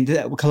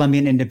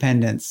Colombian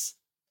independence?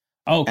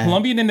 Oh,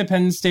 Colombian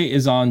Independence Day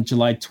is on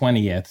July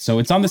 20th. So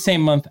it's on the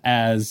same month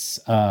as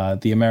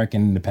the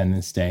American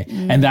Independence Day.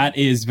 And that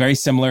is very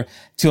similar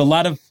to a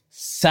lot of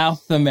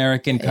South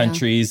American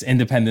countries'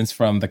 independence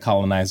from the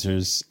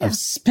colonizers of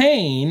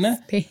Spain.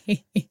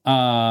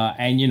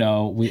 And, you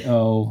know, we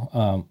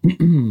owe,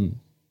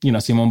 you know,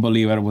 Simón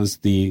Bolívar was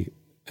the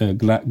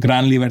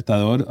gran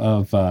libertador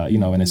of, you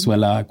know,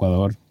 Venezuela,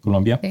 Ecuador,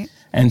 Colombia. Okay.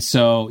 And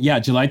so, yeah,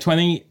 July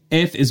 20th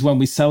is when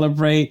we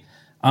celebrate.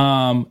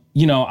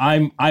 You know,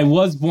 I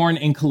was born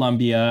in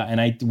Colombia,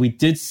 and we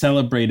did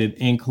celebrate it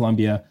in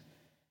Colombia.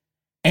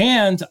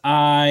 And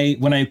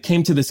when I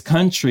came to this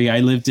country, I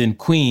lived in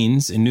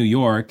Queens in New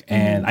York,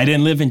 and I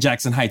didn't live in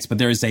Jackson Heights, but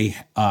there is a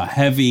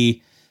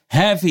heavy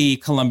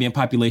Colombian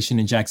population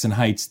in Jackson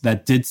Heights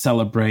that did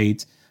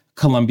celebrate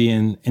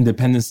Colombian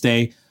Independence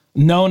Day,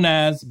 known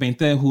as 20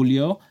 de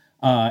Julio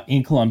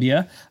in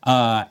Colombia.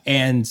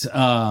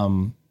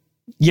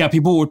 Yeah,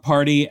 people would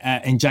party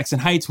in Jackson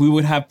Heights. We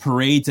would have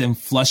parades in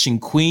Flushing,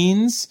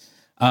 Queens.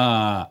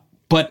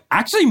 But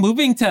actually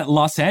moving to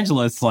Los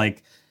Angeles,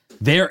 like,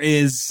 there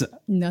is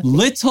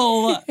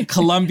little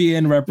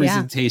Colombian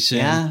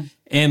representation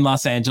in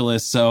Los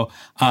Angeles. So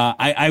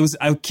I was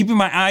keeping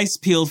my eyes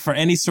peeled for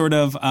any sort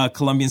of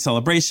Colombian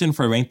celebration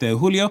for 20 de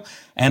Julio,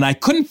 and I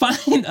couldn't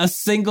find a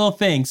single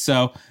thing.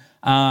 So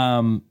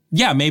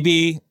yeah,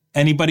 maybe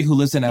anybody who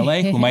lives in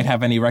LA who might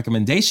have any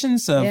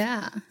recommendations of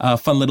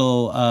fun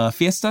little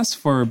fiestas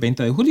for 20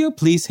 de Julio,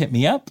 please hit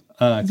me up,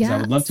 because I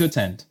would love to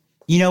attend.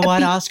 You know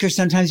what, Oscar?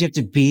 Sometimes you have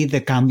to be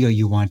the cambio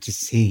you want to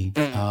see.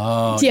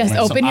 Oh, yes,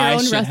 open your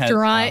own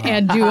restaurant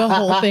and do a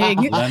whole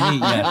thing.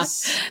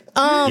 Yes,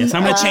 I'm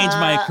going to change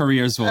my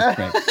career as well.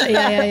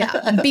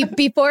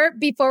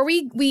 Before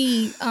we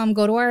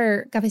go to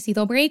our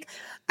cafecito break,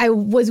 I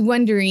was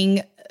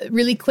wondering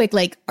really quick,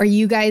 like, are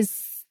you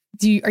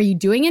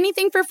doing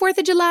anything for 4th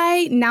of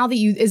July now that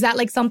is that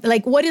like something,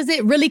 like, what is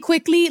it really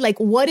quickly? Like,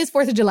 what is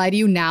 4th of July to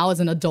you now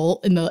as an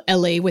adult in the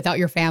LA without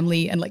your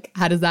family? And like,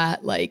 how does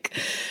that like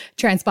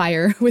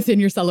transpire within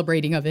your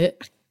celebrating of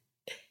it?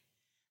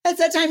 It's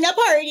a time to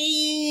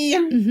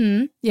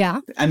party.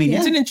 Yeah. I mean,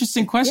 it's an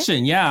interesting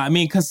question. Yeah. I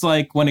mean, because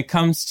like when it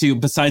comes to,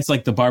 besides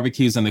like the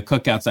barbecues and the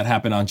cookouts that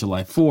happen on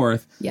July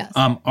 4th,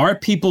 are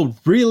people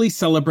really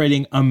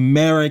celebrating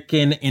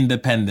American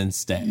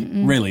Independence Day?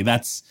 Really?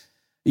 That's,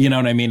 you know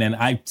what I mean? And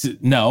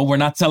no, we're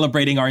not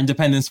celebrating our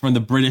independence from the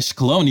British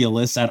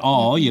colonialists at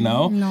all, you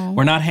know? No.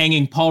 We're not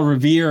hanging Paul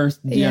Revere,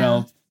 you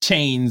know,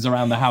 chains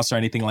around the house or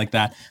anything like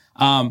that.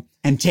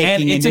 And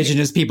taking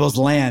indigenous people's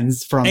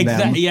lands from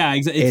them. Yeah,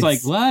 it's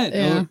like, what?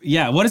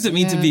 Yeah, what does it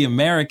mean to be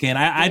American?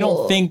 I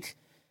don't think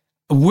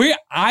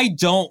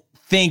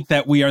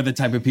that we are the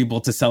type of people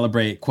to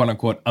celebrate, quote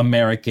unquote,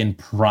 American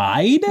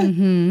pride.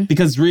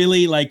 Because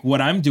really, like, what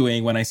I'm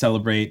doing when I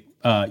celebrate,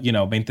 you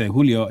know, 20 de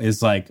Julio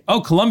is like, oh,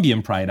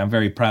 Colombian pride. I'm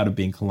very proud of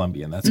being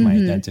Colombian. That's my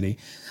identity.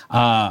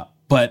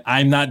 But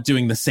I'm not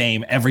doing the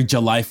same every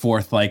July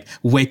 4th, like,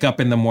 wake up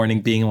in the morning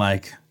being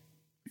like,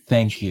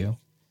 thank you.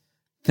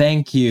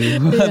 Thank you,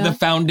 the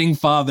founding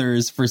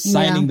fathers, for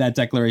signing that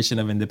Declaration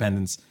of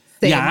Independence.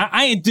 Same. Yeah,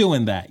 I ain't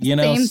doing that, you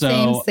know?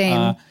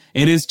 Same.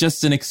 it is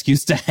just an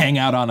excuse to hang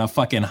out on a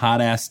fucking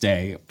hot ass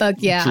day. Fuck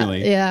yeah.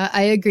 Truly. Yeah,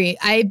 I agree.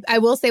 I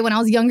will say when I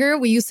was younger,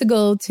 we used to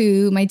go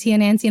to my tia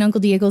Nancy and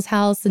Uncle Diego's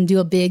house and do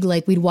a big,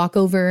 like, we'd walk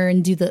over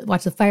and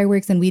watch the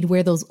fireworks, and we'd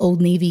wear those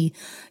Old Navy,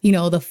 you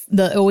know,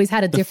 the always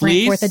had a different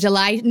fleece? 4th of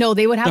July. No,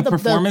 they would have the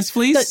performance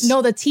fleece?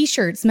 the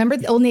t-shirts. Remember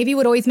the Old Navy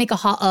would always make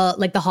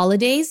like the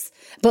holidays,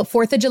 but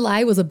 4th of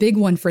July was a big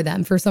one for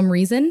them for some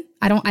reason.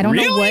 I don't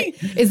Really? know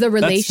what is the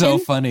relation. That's so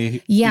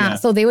funny. Yeah,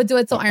 so they would do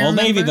it. So I Old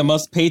remember. Navy, the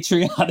most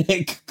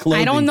patriotic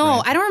clothing. I don't know.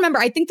 brand. I don't remember.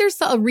 I think there's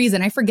a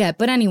reason. I forget.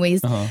 But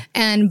anyways,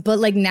 but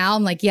like now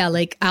I'm like, yeah,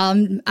 like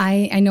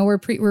I know we're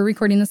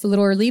recording this a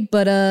little early,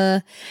 but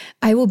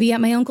I will be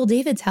at my Uncle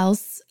David's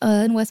house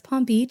in West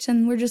Palm Beach,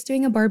 and we're just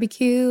doing a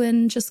barbecue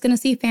and just gonna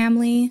see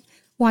family,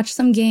 watch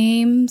some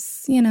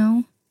games, you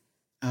know.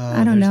 Oh,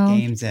 I don't know.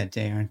 Games that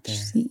day, aren't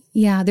there?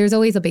 Yeah, there's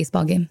always a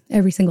baseball game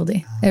every single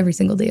day of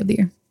the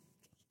year.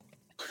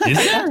 Is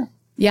there?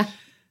 Yeah.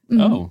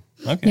 Oh,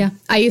 okay. Yeah,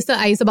 I used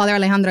to bother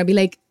Alejandro. I'd be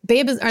like,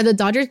 "Babe, are the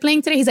Dodgers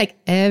playing today?" He's like,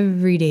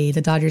 "Every day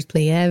the Dodgers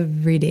play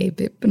every day."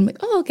 Babe. And I'm like,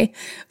 "Oh, okay."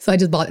 So I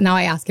just bought. Now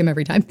I ask him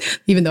every time,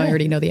 even though I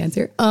already know the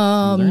answer.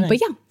 But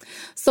yeah.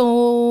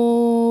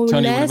 So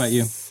Tony, what about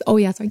you? Oh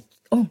yeah, sorry.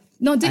 Oh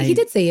no, he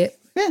did say it.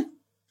 Yeah.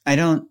 I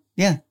don't.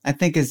 Yeah, I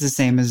think it's the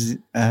same as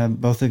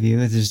both of you.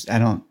 It's just I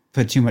don't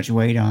put too much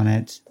weight on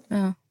it.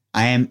 Oh.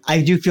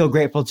 I do feel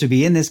grateful to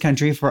be in this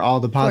country for all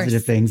the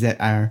positive things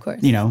that are,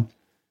 you know,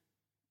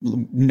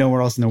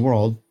 nowhere else in the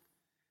world.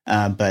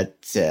 But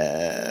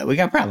we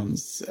got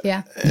problems.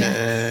 Yeah.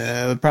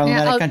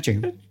 Problematic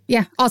country.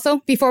 Yeah.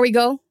 Also, before we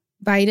go,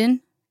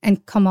 Biden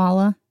and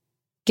Kamala,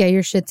 get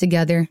your shit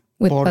together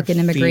with fucking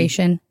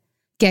immigration.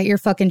 Get your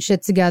fucking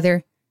shit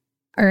together.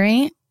 All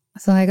right?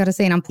 That's all I got to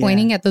say. And I'm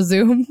pointing at the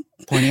Zoom.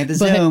 Pointing at the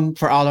Zoom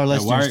for all our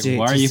listeners.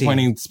 Why are you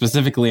pointing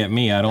specifically at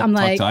me? I don't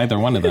talk to either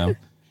one of them.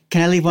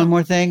 Can I leave one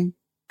more thing?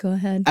 Go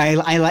ahead.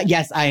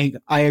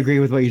 I agree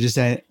with what you just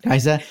said,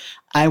 Isa.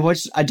 I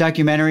watched a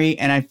documentary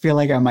and I feel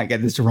like I might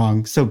get this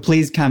wrong. So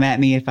please come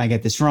at me if I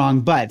get this wrong.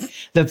 But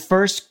the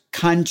first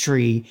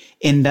country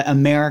in the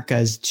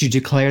Americas to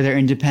declare their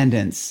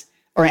independence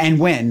and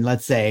win,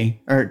 let's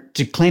say, or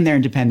to claim their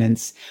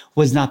independence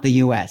was not the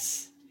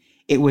U.S.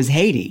 It was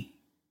Haiti.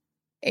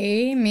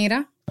 Hey,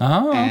 mira.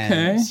 Oh,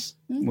 okay.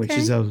 Which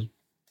is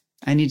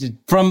I need to...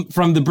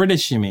 From the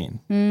British, you mean?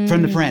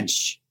 From the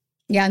French.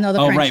 Yeah, no, the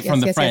French. Right, from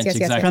the French,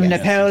 exactly. From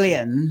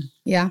Napoleon.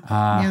 Yeah.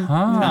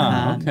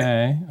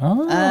 Okay.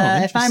 Oh,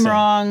 if I'm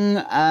wrong...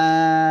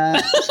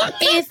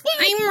 If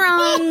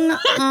I'm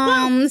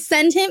wrong,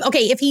 send him...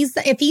 Okay, if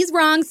he's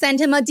wrong, send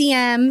him a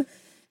DM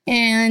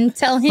and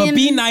tell him... But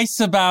be nice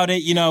about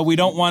it. You know, we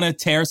don't want to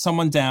tear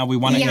someone down. We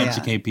want to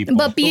educate people.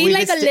 But be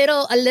like a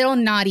little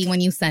naughty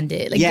when you send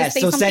it. Like, yes,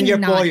 so send your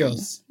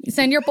pollos.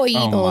 Send your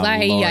pollitos. Oh,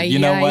 my Lord. You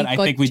know what? I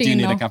think we do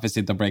need a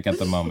cafecito break at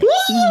the moment.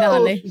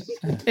 Dale.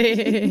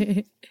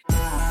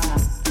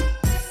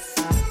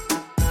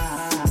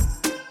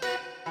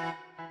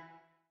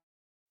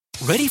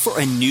 Ready for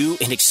a new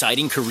and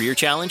exciting career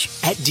challenge?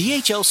 At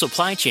DHL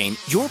Supply Chain,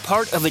 you're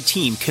part of a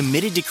team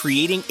committed to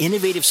creating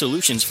innovative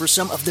solutions for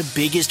some of the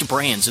biggest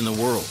brands in the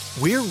world.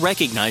 We're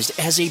recognized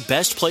as a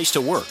best place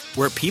to work,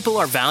 where people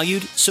are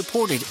valued,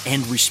 supported,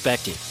 and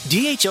respected.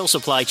 DHL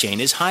Supply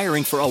Chain is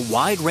hiring for a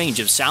wide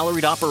range of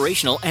salaried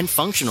operational and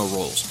functional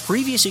roles.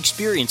 Previous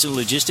experience in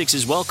logistics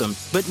is welcome,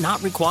 but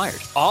not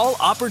required. All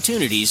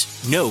opportunities,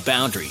 no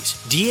boundaries.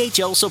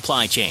 DHL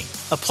Supply Chain.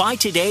 Apply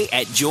today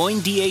at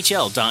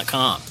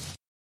joindhl.com.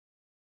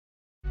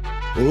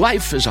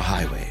 Life is a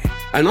highway,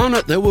 and on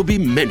it there will be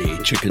many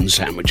chicken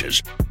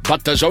sandwiches.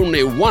 But there's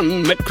only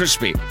one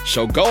McCrispy.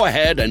 So go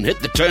ahead and hit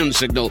the turn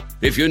signal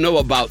if you know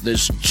about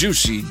this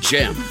juicy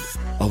gem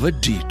of a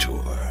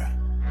detour.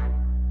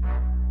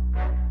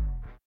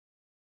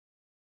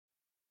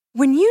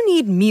 When you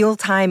need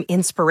mealtime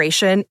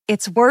inspiration,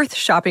 it's worth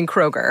shopping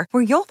Kroger,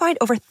 where you'll find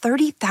over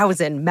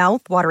 30,000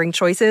 mouth-watering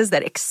choices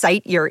that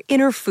excite your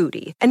inner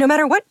foodie. And no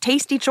matter what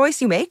tasty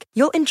choice you make,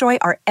 you'll enjoy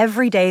our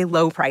everyday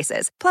low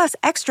prices, plus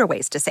extra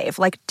ways to save,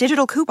 like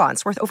digital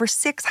coupons worth over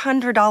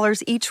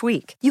 $600 each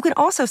week. You can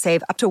also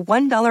save up to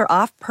 $1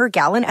 off per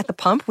gallon at the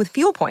pump with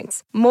fuel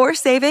points. More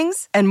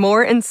savings and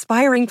more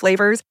inspiring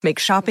flavors make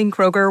shopping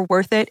Kroger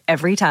worth it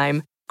every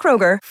time.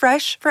 Kroger,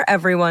 fresh for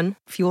everyone.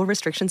 Fuel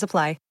restrictions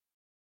apply.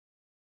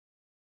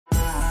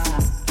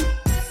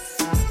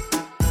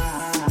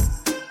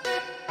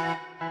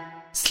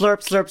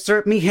 Slurp, slurp,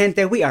 slurp, mi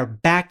gente. We are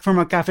back from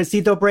a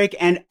cafecito break,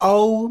 and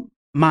oh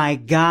my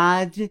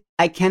God,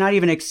 I cannot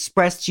even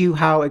express to you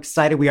how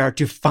excited we are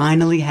to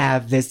finally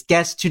have this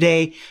guest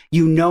today.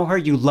 You know her,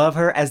 you love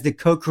her as the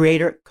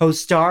co-creator,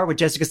 co-star with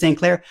Jessica St.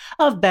 Clair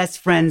of Best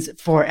Friends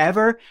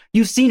Forever.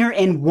 You've seen her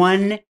in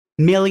 1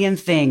 million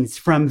things,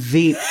 from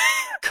Veep,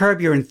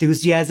 Curb Your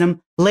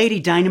Enthusiasm, Lady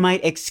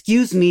Dynamite,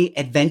 Excuse Me,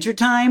 Adventure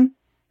Time.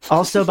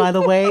 Also, by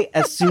the way,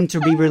 a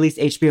soon-to-be-released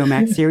HBO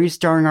Max series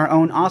starring our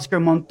own Oscar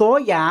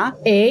Montoya.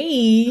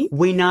 Hey!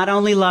 We not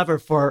only love her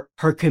for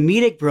her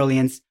comedic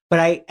brilliance, but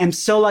I am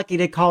so lucky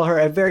to call her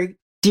a very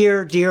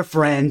dear, dear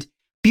friend.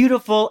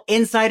 Beautiful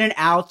inside and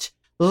out,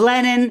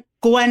 Lennon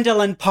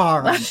Gwendolyn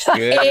Parr.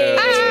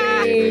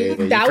 Hey,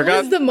 that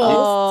was the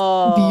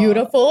most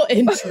beautiful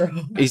intro.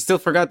 He still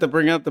forgot to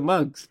bring out the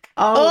mugs.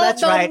 Oh, that's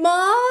the right.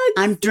 mugs.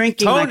 I'm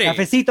drinking Tony. my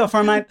cafecito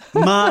from my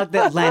mug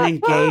that Lennon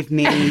gave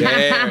me.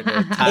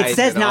 It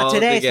says not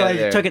today, so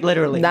I took it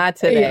literally. Not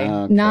today.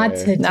 Okay. Not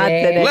today. Not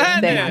today.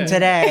 Lennon. Not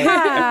today.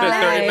 After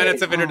 30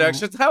 minutes of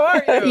introductions, how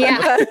are you?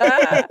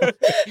 Yeah.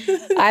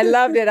 I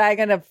loved it. I'm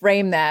going to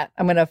frame that.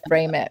 I'm going to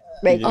frame it.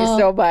 Thank you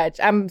so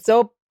much.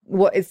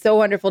 It's so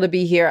wonderful to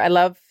be here. I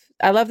love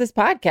this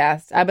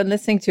podcast. I've been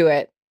listening to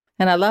it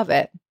and I love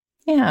it.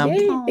 Yeah.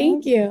 Yay,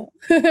 thank you.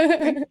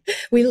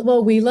 we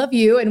love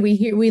you and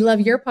we love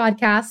your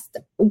podcast,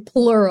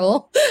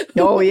 plural.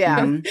 Oh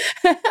yeah.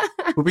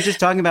 We were just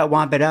talking about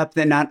Womp It Up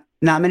that not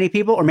many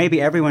people, or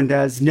maybe everyone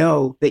does,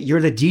 know that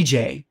you're the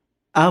DJ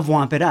of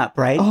Womp It Up,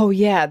 right? Oh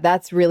yeah,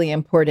 that's really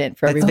important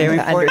for everyone very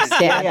to important.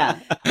 understand. Yeah.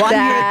 Well, I'm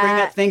here to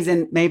bring up things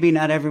and maybe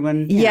not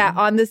everyone. Yeah,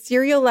 on the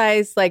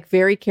serialized, like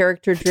very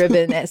character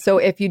driven. So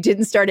if you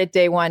didn't start at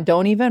day one,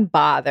 don't even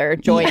bother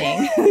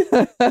joining.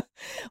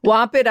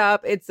 Womp It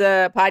Up. It's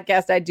a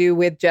podcast I do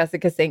with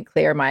Jessica St.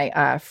 Clair,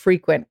 my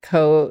frequent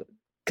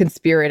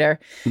co-conspirator.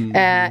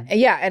 And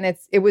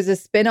it was a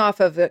spinoff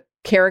of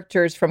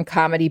characters from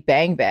comedy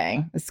Bang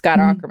Bang, Scott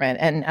Aukerman.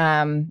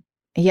 And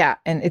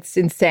and it's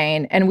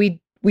insane. And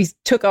we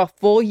took a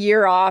full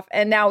year off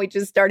and now we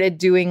just started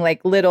doing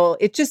like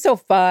it's just so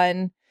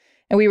fun.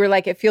 And we were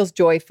like, it feels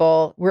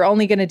joyful. We're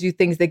only going to do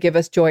things that give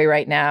us joy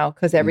right now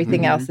because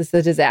everything else is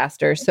a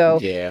disaster. So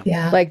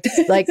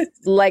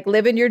like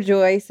live in your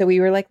joy. So we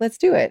were like, let's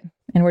do it.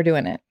 And we're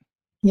doing it.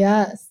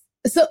 Yes.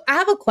 So I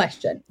have a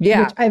question.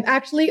 Yeah. Which I've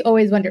actually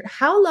always wondered.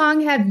 How long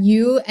have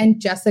you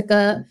and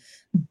Jessica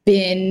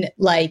been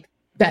like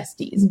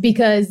besties?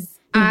 Because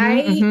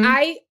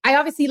I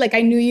obviously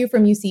I knew you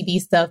from UCB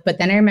stuff, but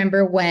then I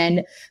remember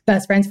when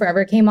Best Friends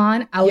Forever came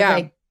on, I was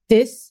like,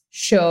 this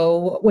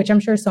show, which I'm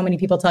sure so many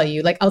people tell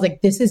you, I was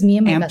like, this is me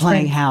and my best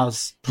playing friend.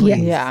 house,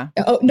 please. Yeah.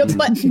 Oh no,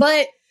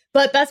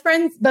 but best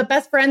friends,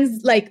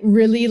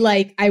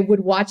 really I would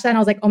watch that and I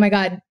was like, oh my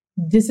God,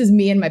 this is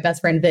me and my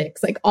best friend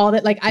Vix. All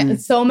that,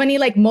 so many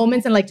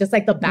moments and just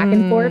the back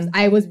and forth.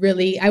 I was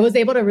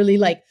able to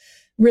really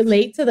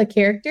relate to the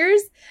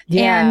characters.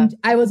 Yeah. And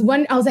I was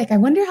like, I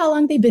wonder how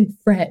long they've been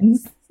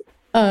friends.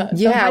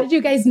 So how did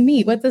you guys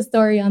meet? What's the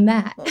story on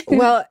that?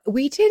 Well,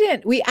 we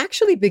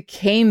actually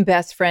became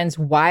best friends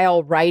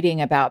while writing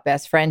about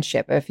best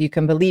friendship, if you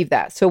can believe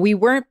that. So we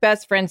weren't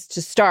best friends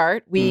to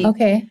start. We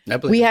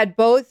had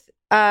both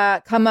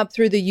come up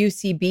through the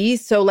UCB.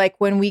 So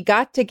when we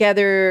got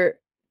together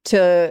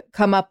to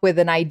come up with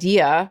an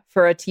idea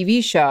for a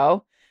TV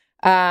show,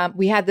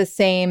 we had the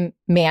same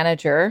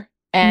manager.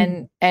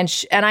 And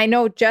I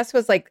know Jess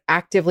was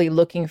actively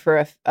looking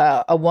for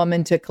a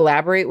woman to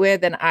collaborate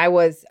with, and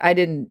I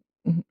didn't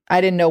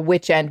know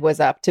which end was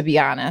up, to be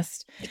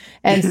honest.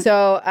 And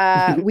so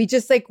we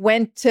just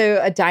went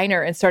to a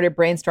diner and started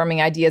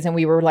brainstorming ideas, and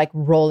we were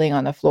rolling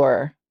on the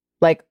floor,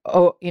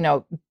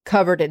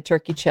 covered in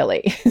turkey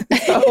chili.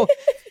 So,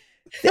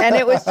 and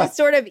it was just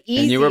sort of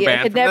easy. And you were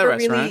banned from the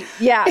restaurant.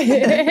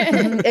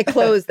 It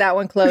closed. That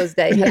one closed.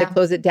 They had to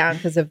close it down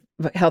because of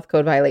health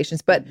code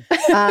violations. But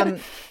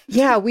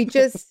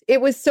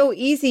it was so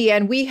easy.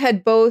 And we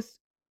had both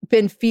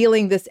been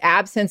feeling this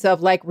absence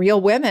of real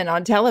women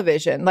on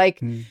television.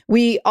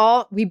 We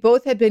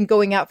both had been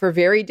going out for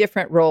very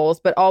different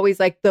roles, but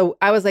always I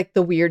was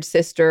the weird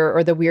sister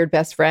or the weird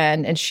best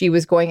friend. And she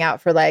was going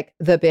out for the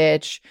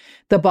bitch,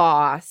 the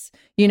boss,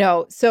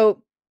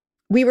 so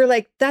we were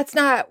like, that's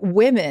not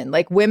women.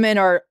 Women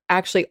are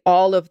actually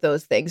all of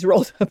those things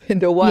rolled up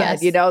into one,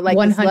 yes, the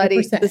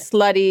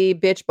slutty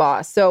bitch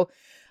boss. So,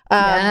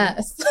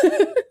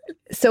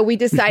 so we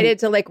decided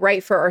to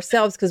write for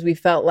ourselves because we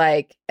felt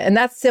and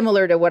that's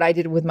similar to what I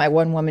did with my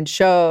one woman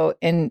show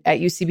at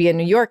UCB in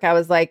New York. I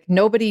was like,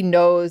 nobody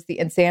knows the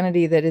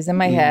insanity that is in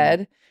my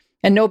head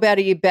and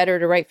nobody better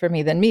to write for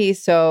me than me.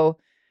 So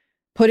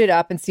put it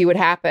up and see what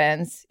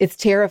happens. It's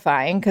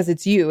terrifying because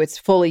it's you. It's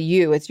fully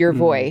you. It's your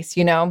voice,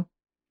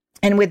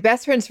 And with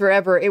Best Friends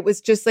Forever, it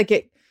was just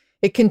it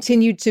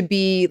continued to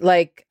be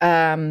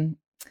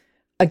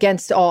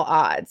against all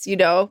odds,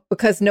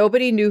 because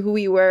nobody knew who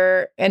we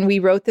were. And we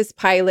wrote this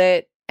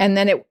pilot and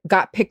then it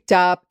got picked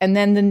up and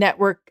then the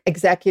network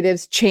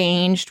executives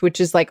changed, which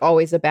is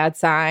always a bad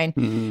sign.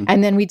 Mm-hmm.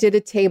 And then we did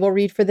a table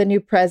read for the new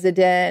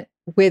president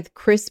with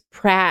Chris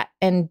Pratt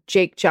and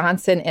Jake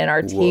Johnson in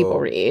our table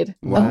read.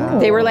 Wow.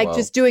 They were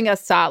just doing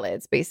us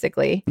solids,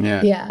 basically.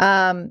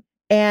 Yeah.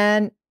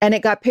 And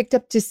it got picked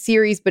up to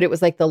series, but it was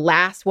the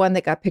last one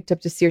that got picked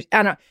up to series. I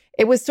don't know.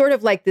 It was sort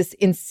of this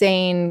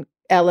insane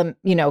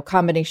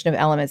combination of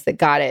elements that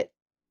got it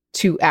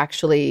to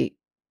actually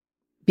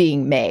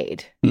being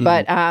made. Mm.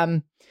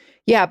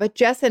 But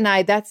Jess and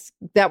I,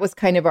 that was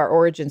kind of our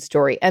origin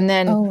story. And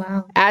then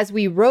as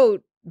we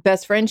wrote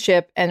Best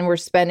Friendship and we're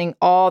spending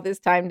all this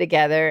time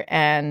together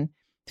and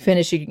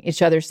finishing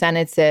each other's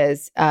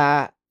sentences,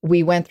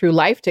 we went through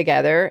life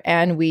together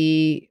and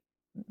we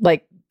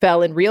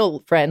fell in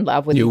real friend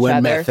love with each other. You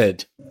went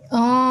method.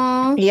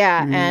 Aww.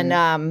 Yeah,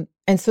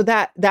 and so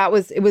that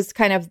was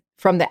kind of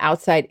from the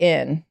outside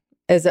in,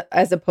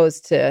 as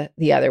opposed to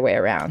the other way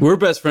around. We're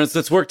best friends.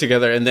 Let's work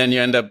together, and then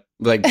you end up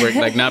like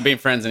not being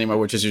friends anymore,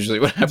 which is usually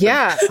what happens.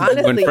 Yeah,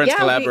 honestly, when friends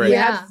collaborate.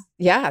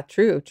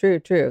 True.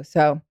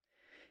 So,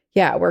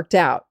 yeah, it worked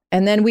out.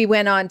 And then we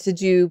went on to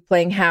do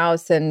Playing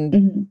House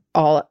and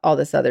all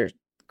this other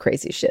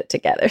crazy shit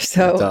together.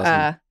 So,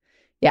 awesome.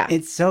 yeah,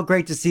 it's so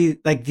great to see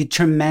like the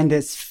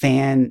tremendous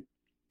fan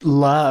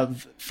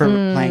love for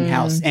Playing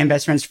House and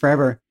Best Friends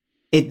Forever.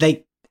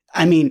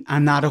 I mean,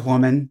 I'm not a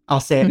woman. I'll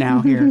say it now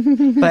here,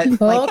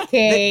 but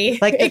okay,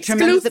 the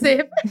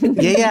exclusive.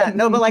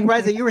 No, but like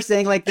Riza, you were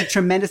saying, like the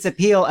tremendous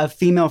appeal of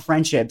female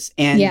friendships,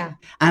 and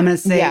I'm gonna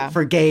say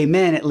for gay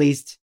men at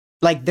least,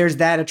 like there's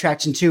that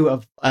attraction too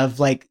of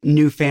like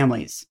new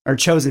families or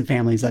chosen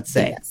families. Let's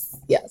say,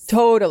 yes,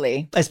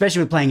 totally.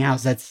 Especially with Playing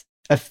House, that's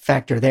a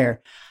factor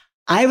there.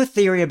 I have a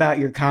theory about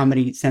your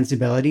comedy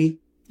sensibility.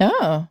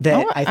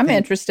 I'm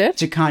interested.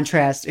 To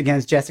contrast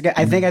against Jessica,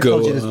 I think I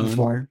told you this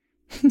before.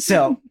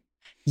 So,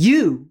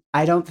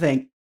 I don't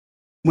think,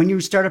 when you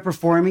started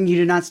performing, you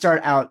did not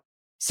start out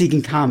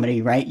seeking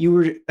comedy, right? You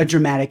were a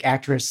dramatic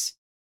actress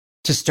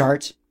to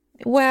start.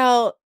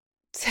 Well,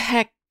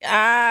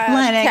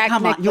 Len,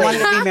 come on. You wanted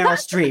to be Meryl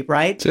Streep,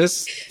 right?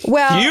 Just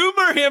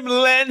humor him,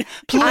 Len.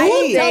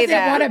 Please. I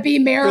doesn't want to be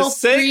Meryl Streep. For the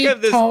sake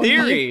of this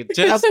theory.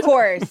 Of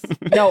course.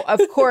 No,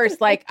 of course.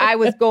 Like I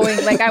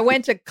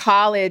went to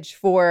college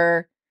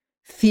for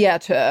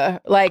theater,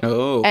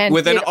 and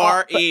with an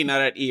R-E,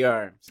 not an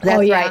E-R.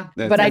 That's right.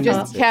 But I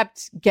just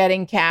kept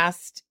getting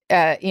cast,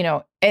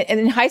 and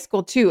in high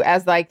school too,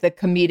 as like the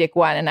comedic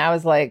one. And I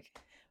was like,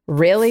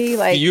 really?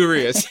 Like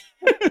furious.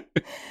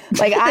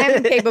 Like I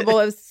am capable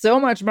of so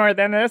much more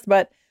than this,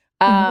 but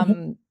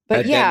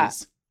yeah.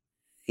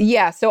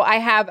 So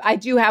I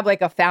do have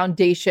like a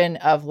foundation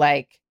of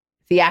like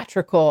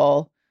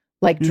theatrical,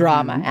 like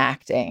drama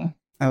acting.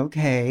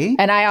 Okay.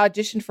 And I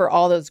auditioned for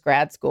all those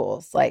grad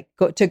schools, like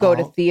go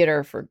to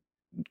theater for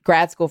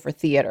grad school for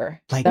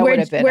theater. Like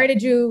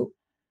where'd you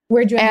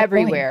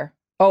everywhere?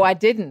 Oh, I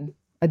didn't.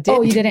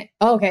 Oh, you didn't?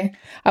 Oh, okay.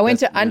 I went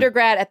to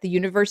undergrad at the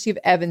University of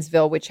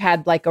Evansville, which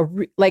had like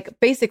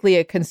basically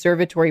a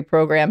conservatory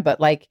program, but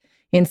like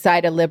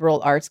inside a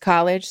liberal arts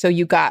college. So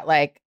you got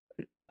like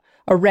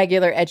a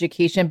regular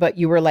education, but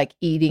you were like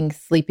eating,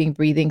 sleeping,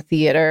 breathing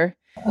theater.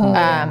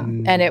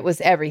 And it was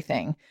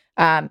everything.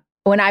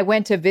 When I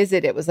went to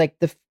visit, it was like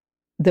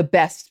the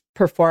best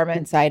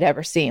performance I'd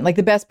ever seen, like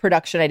the best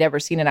production I'd ever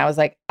seen. And I was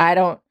like, I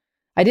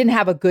didn't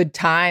have a good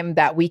time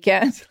that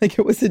weekend. Like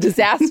it was a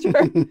disaster.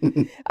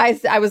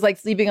 I was like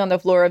sleeping on the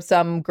floor of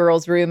some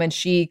girl's room and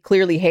she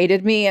clearly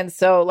hated me. And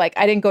so like,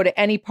 I didn't go to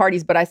any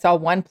parties, but I saw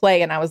one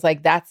play and I was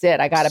like, that's it.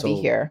 I got to be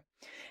here.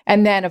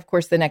 And then of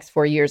course the next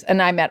 4 years,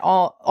 and I met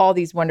all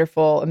these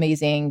wonderful,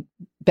 amazing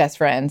best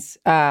friends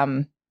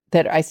that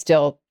I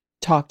still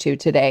talk to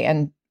today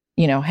and,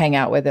 hang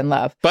out with and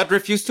love. But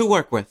refuse to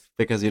work with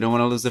because you don't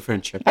want to lose the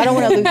friendship. I don't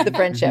want to lose the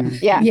friendship.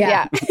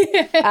 Yeah.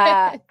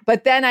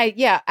 But then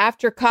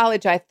after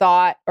college, I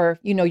thought, or,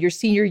 your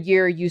senior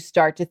year, you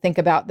start to think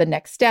about the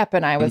next step.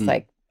 And I was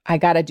like, I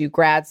got to do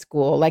grad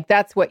school. Like,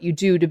 that's what you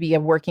do to be a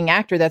working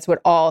actor. That's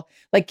what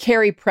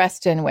Carrie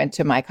Preston went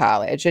to my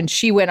college and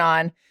she went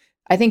on,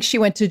 I think she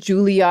went to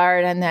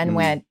Juilliard and then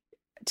went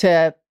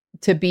to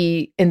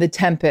be in The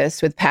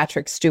Tempest with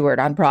Patrick Stewart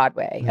on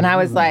Broadway. And I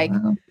was like,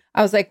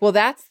 well,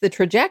 that's the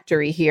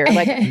trajectory here.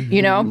 Like,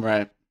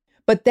 Right.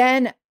 But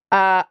then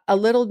a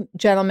little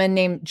gentleman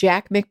named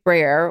Jack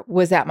McBrayer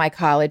was at my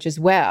college as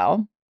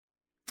well.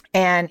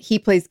 And he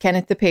plays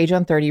Kenneth the Page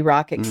on 30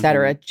 Rock, et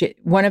cetera.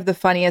 One of the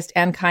funniest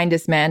and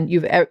kindest men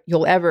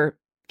you'll ever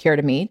care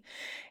to meet.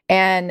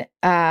 And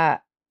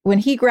when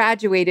he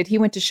graduated, he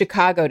went to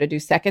Chicago to do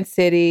Second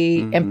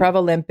City, Improv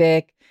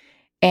Olympic.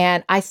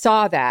 And I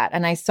saw that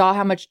and I saw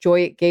how much joy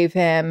it gave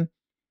him.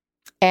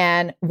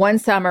 And one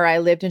summer I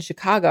lived in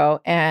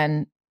Chicago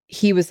and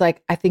he was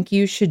like, I think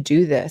you should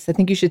do this. I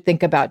think you should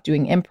think about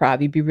doing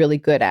improv. You'd be really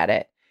good at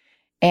it.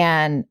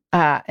 And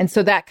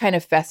so that kind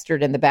of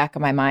festered in the back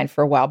of my mind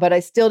for a while, but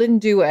I still didn't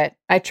do it.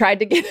 I tried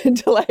to get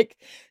into like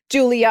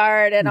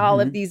Juilliard and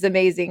all of these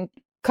amazing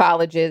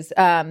colleges.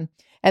 And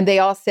they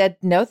all said,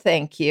 no,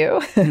 thank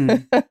you,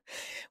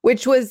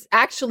 which was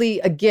actually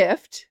a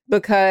gift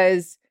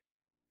because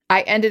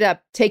I ended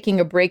up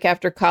taking a break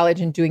after college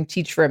and doing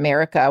Teach for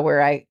America,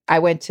 where I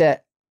went to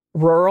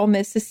rural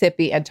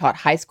Mississippi and taught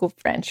high school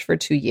French for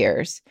 2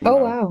 years. Oh,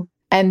 wow.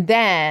 And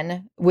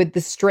then with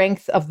the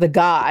strength of the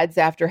gods,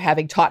 after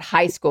having taught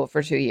high school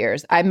for 2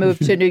 years, I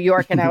moved to New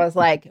York and I was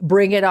like,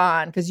 bring it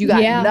on. Because you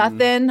got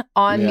nothing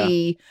on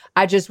me.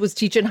 I just was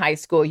teaching high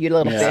school, you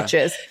little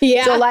bitches.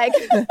 Yeah. So like,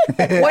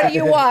 what do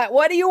you want?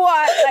 What do you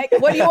want? Like,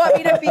 what do you want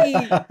me to be?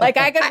 Like,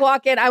 I could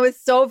walk in. I was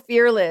so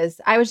fearless.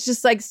 I was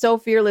just like so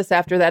fearless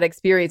after that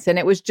experience. And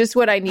it was just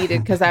what I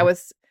needed because I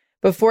was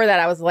before that,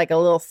 I was like a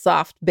little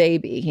soft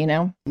baby, you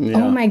know? Yeah.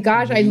 Oh my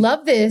gosh, I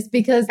love this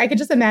because I could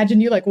just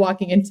imagine you like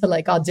walking into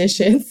like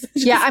auditions.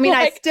 Yeah, I mean,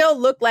 like, I still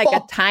look like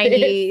a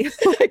tiny,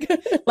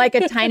 like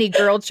a tiny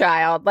girl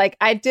child. Like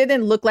I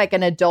didn't look like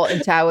an adult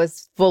until I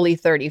was fully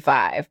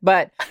 35.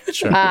 But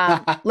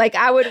like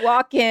I would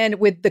walk in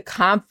with the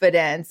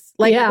confidence.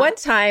 Like one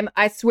time,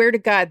 I swear to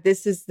God,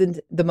 this is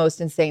the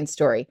most insane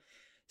story.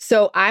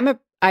 So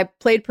I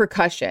played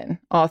percussion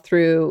all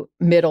through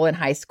middle and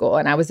high school,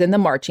 and I was in the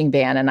marching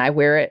band, and I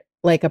wear it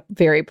like a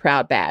very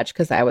proud badge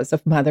because I was a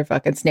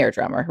motherfucking snare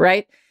drummer,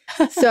 right?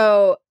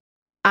 So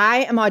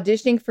I am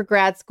auditioning for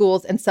grad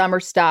schools and summer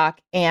stock,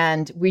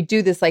 and we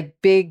do this like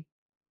big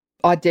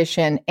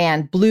audition,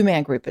 and Blue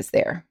Man Group is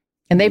there,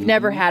 and they've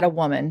never had a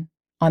woman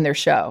on their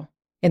show,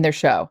 in their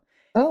show.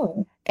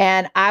 Oh.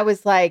 And I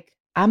was like,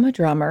 I'm a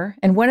drummer,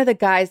 and one of the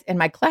guys in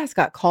my class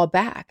got called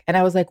back, and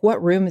I was like,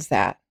 what room is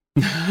that?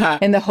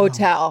 In the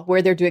hotel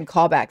where they're doing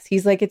callbacks.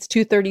 He's like, it's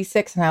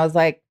 236. And I was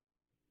like,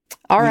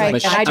 all right.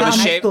 And I'm going to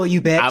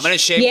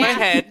shave my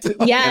head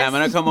and I'm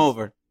going to come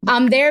over.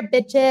 I'm there,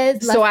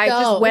 bitches. So I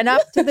just went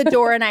up to the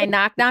door and I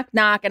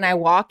knock, and I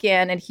walk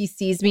in and he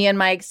sees me in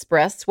my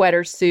Express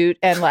sweater suit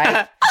and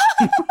like,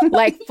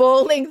 like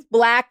full length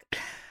black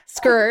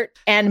skirt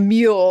and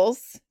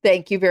mules.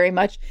 Thank you very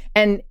much.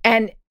 And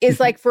is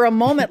like for a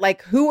moment,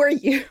 like, who are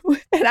you?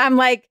 And I'm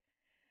like,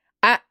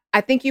 I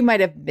think you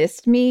might have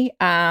missed me.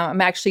 I'm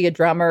actually a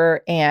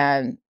drummer,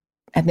 and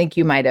I think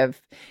you might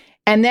have.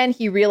 And then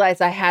he realized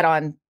I had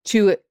on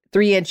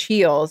 3-inch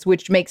heels,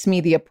 which makes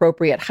me the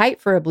appropriate height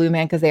for a Blue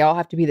Man because they all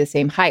have to be the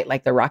same height,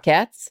 like the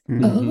Rockettes.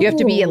 Mm-hmm. You have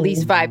to be at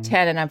least 5'10",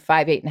 and I'm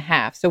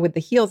 5'8.5". So with the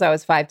heels, I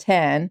was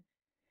 5'10",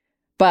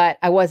 but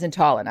I wasn't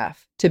tall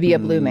enough to be a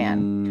Blue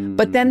Man.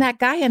 But then that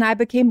guy and I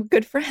became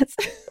good friends.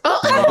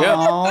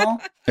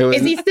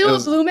 Is he still a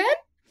Blue Man?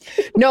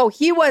 No,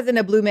 he wasn't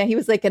a Blue Man. He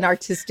was like an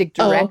artistic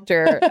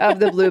director of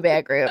the Blue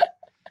Man Group.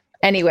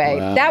 Anyway,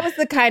 that was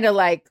the kind of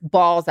like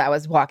balls I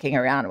was walking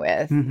around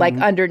with, like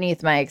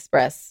underneath my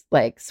Express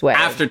like sweater.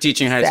 After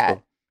teaching high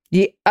school?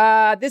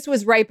 Yeah, this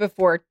was right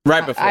before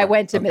I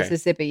went to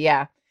Mississippi.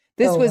 Yeah.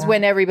 This was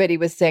when everybody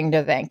was saying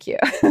no thank you.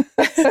 I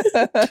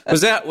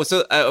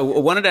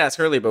wanted to ask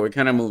earlier, but we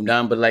kind of moved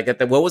on. But like,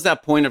 what was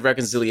that point of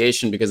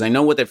reconciliation? Because I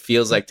know what it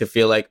feels like to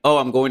feel like, oh,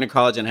 I'm going to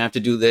college and I have to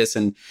do this,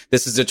 and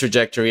this is the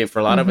trajectory. And for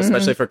a lot of,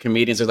 especially for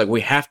comedians, it's like we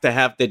have to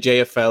have the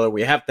JFL or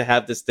we have to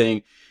have this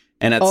thing.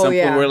 And at some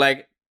point, we're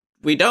like,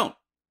 we don't.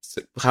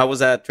 So how was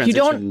that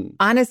transition?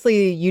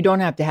 Honestly, you don't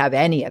have to have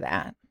any of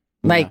that.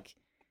 Like,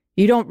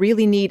 you don't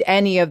really need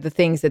any of the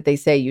things that they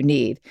say you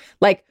need.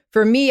 Like,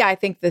 for me, I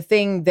think the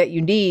thing that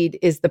you need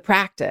is the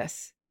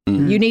practice.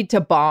 You need to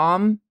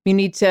bomb. You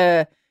need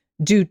to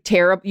do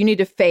terrible. You need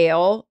to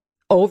fail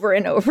over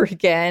and over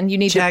again. You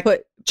need to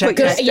put your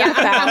stuff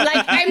out.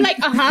 I'm like,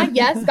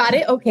 yes, got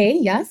it. Okay,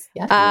 yes.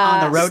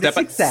 On the road to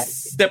success.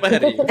 Step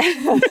ahead of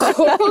you.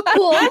 Cool.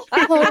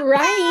 All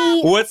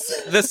right.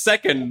 What's the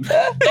second?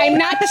 I'm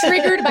not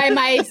triggered by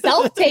my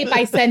self-tape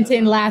I sent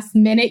in last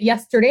minute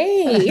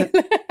yesterday.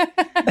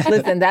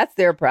 Listen, that's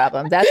their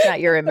problem. That's not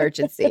your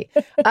emergency.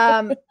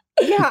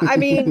 Yeah, I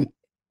mean,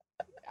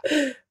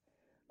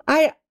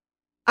 I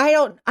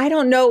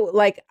don't know.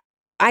 Like,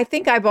 I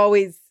think I've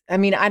always, I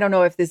mean, I don't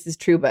know if this is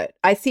true, but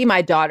I see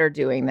my daughter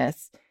doing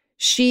this.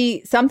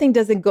 Something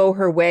doesn't go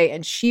her way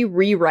and she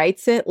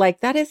rewrites it. Like,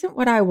 that isn't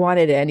what I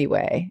wanted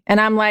anyway.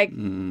 And I'm like,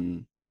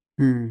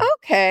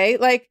 okay,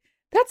 like,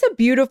 that's a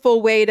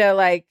beautiful way to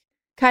like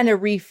kind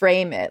of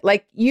reframe it.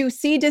 Like, you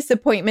see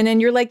disappointment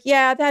and you're like,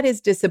 yeah, that is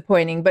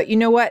disappointing, but you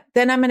know what?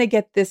 Then I'm going to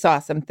get this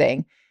awesome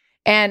thing.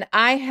 And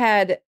I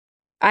had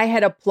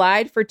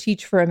applied for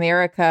Teach for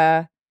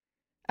America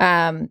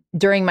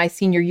during my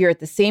senior year. At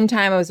the same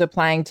time, I was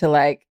applying to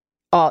like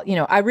all,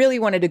 I really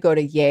wanted to go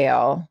to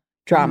Yale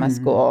Drama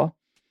School.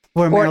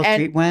 Where Meryl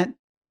Streep went?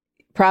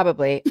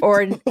 Probably.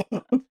 Or,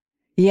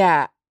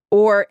 yeah.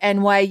 Or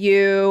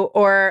NYU.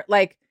 Or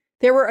like,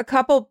 there were a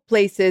couple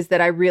places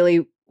that I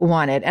really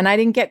wanted. And I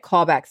didn't get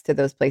callbacks to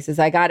those places.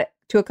 I got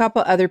to a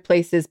couple other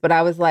places, but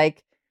I was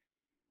like,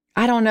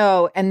 I don't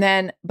know. And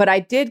then, but I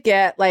did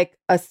get like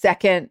a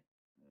second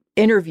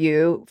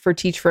interview for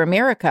Teach for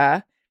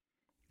America.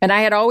 And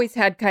I had always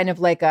had kind of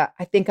like I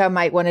think I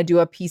might want to do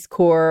a Peace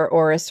Corps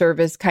or a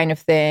service kind of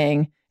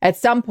thing at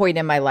some point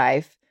in my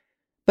life.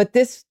 But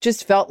this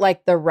just felt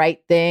like the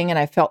right thing. And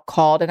I felt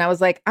called. And I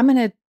was like, I'm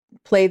going to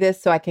play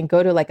this so I can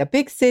go to like a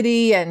big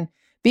city and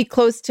be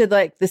close to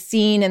like the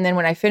scene. And then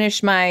when I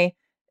finish my,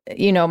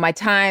 my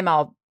time,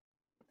 I'll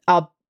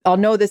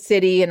know the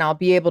city and I'll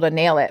be able to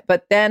nail it.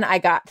 But then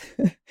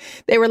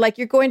they were like,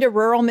 you're going to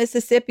rural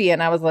Mississippi.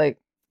 And I was like,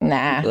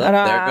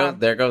 nah.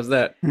 There goes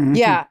that.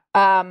 Yeah.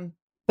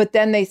 But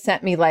then they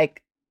sent me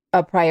like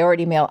a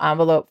priority mail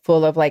envelope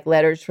full of like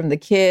letters from the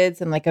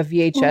kids and like a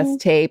VHS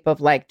tape of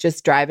like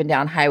just driving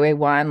down Highway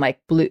 1, like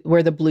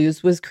where the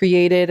blues was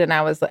created. And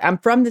I was like, I'm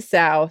from the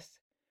South.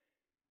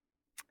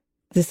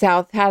 The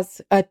South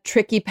has a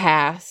tricky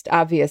past,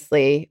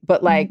 obviously,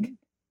 but like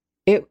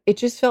it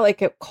just felt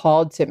like it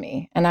called to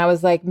me. And I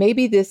was like,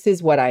 maybe this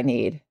is what I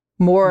need.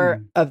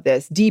 more of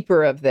this,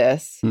 deeper of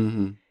this.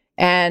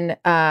 And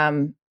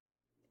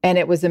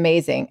it was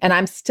amazing. And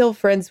I'm still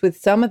friends with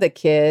some of the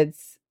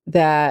kids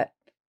that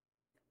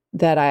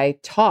I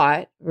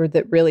taught, or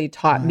that really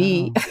taught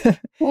me.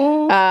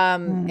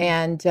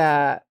 And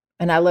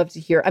I love to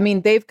hear, I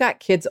mean, they've got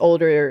kids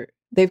older.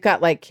 They've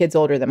got like kids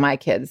older than my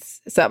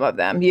kids, some of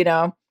them, you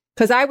know,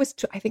 because I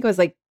think I was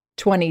like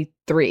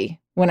 23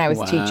 when I was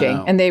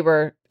teaching, and they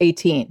were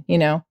 18, you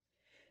know?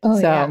 Oh,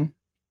 so, yeah.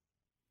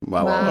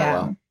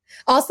 Wow.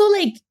 Also,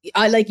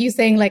 like you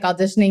saying, like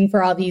auditioning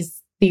for all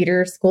these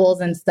theater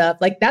schools and stuff,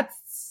 like that's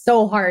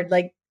so hard.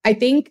 Like, I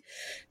think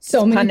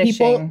so many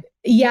people,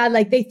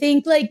 like they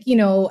think like, you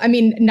know, I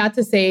mean, not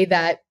to say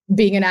that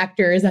being an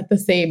actor is at the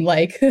same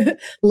like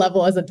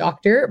level as a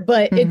doctor,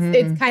 but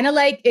it's kind of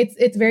like,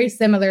 it's very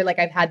similar. Like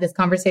I've had this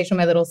conversation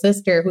with my little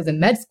sister who's in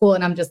med school,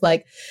 and I'm just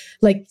like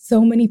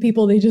so many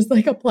people, they just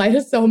like apply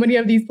to so many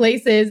of these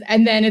places.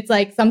 And then it's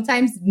like,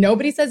 sometimes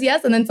nobody says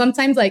yes. And then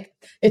sometimes like,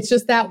 it's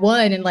just that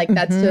one. And like,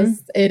 that's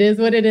just, it is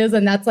what it is.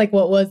 And that's like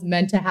what was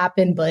meant to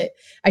happen. But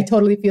I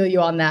totally feel you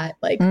on that,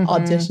 like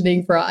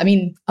auditioning for, I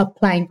mean,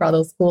 applying for all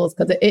those schools,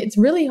 because it's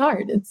really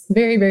hard. It's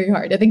very, very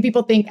hard. I think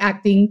people think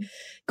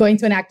going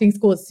to an acting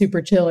school is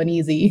super chill and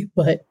easy,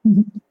 but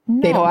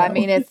no, I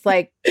mean, it's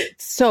like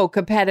so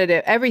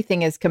competitive.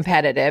 Everything is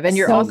competitive. And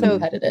you're so also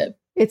competitive.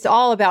 It's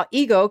all about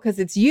ego, because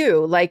it's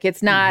you. Like,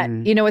 it's not,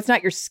 you know, it's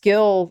not your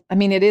skill. I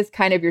mean, it is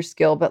kind of your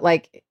skill, but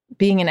like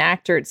being an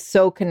actor, it's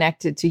so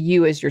connected to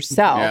you as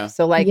yourself. Yeah.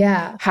 So like,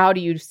 how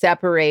do you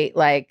separate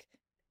like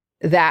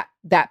that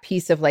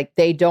piece of like,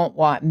 they don't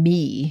want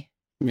me?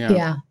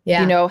 Yeah.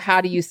 You know,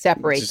 how do you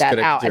separate that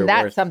out? And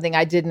that's something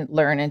I didn't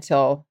learn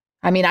until,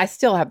 I mean, I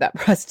still have that,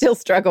 I still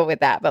struggle with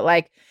that. But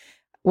like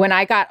when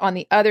I got on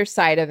the other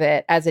side of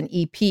it as an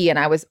EP, and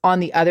I was on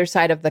the other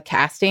side of the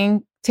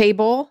casting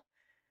table,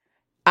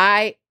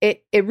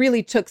 it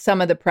really took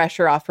some of the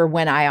pressure off for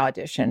when I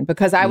auditioned,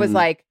 because I was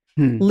like,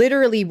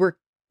 literally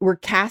we're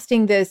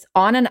casting this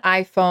on an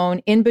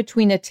iPhone in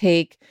between a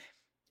take.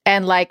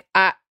 And like,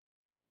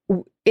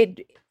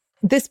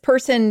 this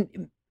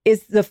person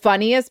is the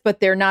funniest, but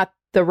they're not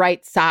the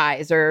right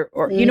size or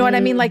you know what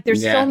I mean? Like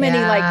there's so many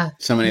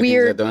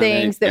weird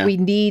things that we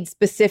need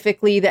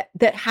specifically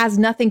that has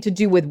nothing to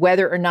do with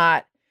whether or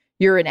not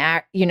you're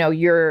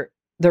you're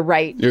the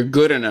right. You're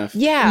good enough.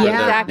 Yeah,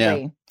 exactly.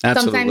 Yeah,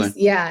 absolutely. Sometimes,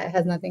 it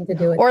has nothing to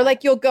do with or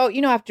like you'll go,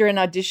 you know, after an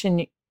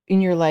audition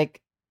and you're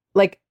like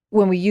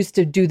when we used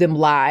to do them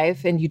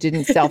live and you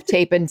didn't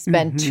self-tape and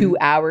spend 2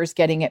 hours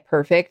getting it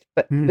perfect,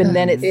 but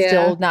then it's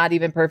still not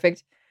even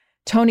perfect.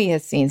 Tony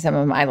has seen some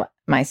of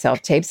my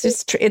self-tapes.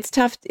 It's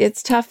tough.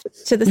 It's tough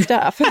to the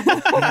stuff.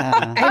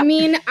 I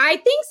mean, I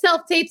think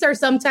self-tapes are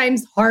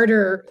sometimes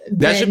harder.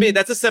 That's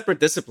a separate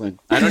discipline.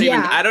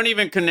 I don't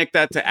even connect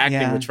that to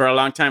acting, which for a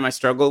long time I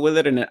struggled with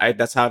it. And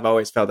that's how I've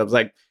always felt. I was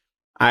like,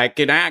 I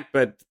can act,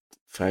 but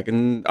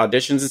fucking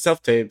auditions and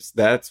self-tapes,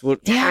 that's what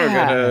we're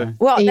gonna...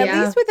 Well,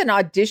 at least with an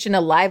audition, a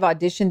live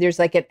audition, there's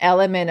like an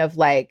element of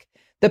like,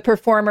 the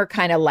performer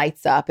kind of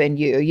lights up in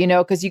you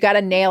know, because you got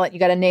to nail it. You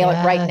got to nail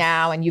it right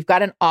now. And you've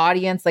got an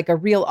audience, like a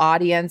real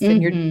audience.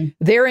 And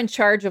they're in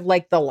charge of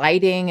like the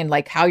lighting and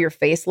like how your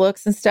face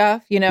looks and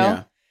stuff, you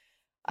know?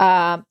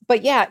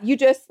 But yeah, you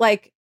just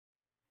like,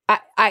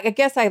 I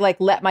guess I like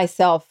let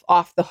myself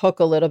off the hook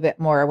a little bit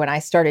more when I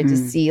started to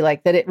see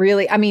like that it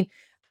really, I mean,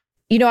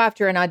 you know,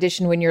 after an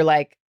audition when you're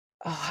like,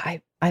 oh,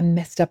 I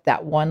messed up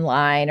that one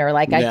line, or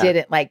like I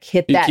didn't like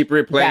hit that. You keep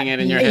replaying it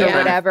in your head, or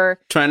whatever,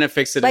 trying to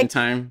fix it in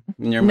time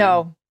in your mind.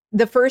 No,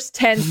 the first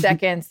 10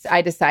 seconds,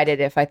 I decided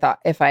if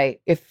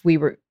we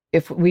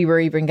were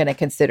even going to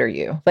consider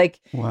you. Like,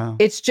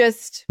 it's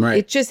just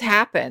it just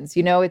happens,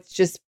 you know.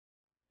 It's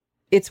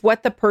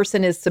what the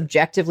person is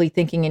subjectively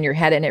thinking in your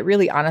head, and it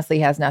really, honestly,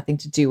 has nothing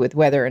to do with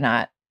whether or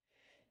not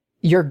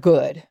you're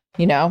good.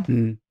 You know.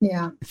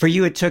 Yeah. For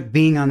you, it took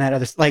being on that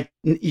other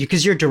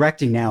because you're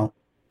directing now.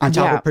 On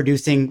top of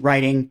producing,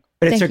 writing.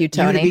 But Thank you,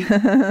 Tony.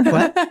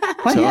 What?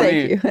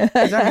 Thank you.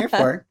 That's what I'm here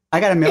for. I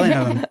got a million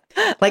of them.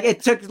 Like,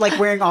 it took, like,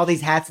 wearing all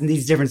these hats and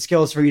these different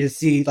skills for you to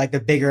see, like, the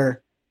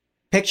bigger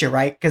picture,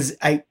 right? Because,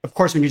 of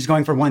course, when you're just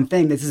going for one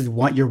thing, this is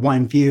your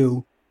one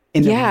view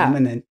in the room.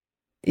 And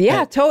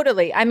then,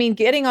 totally. I mean,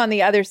 getting on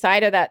the other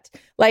side of that,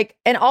 like,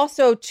 and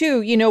also,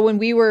 too, you know, when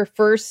we were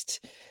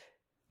first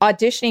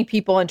auditioning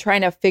people and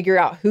trying to figure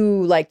out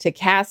who, like, to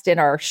cast in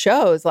our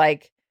shows,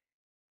 like,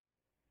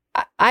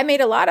 I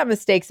made a lot of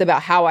mistakes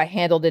about how I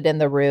handled it in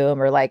the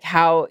room, or like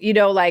how, you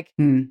know, like,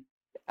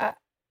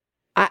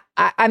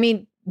 I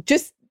mean,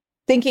 just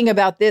thinking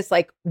about this,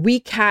 like we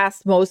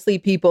cast mostly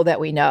people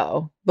that we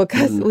know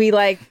because we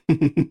like,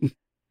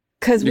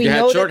 because we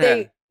know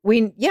that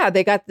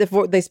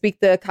they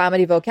speak the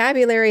comedy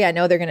vocabulary. I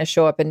know they're going to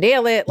show up and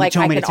nail it. Like, you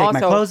told me to take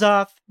my clothes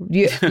off.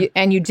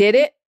 And you did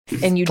it,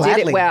 and you did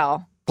it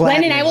well.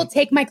 Glennon, I will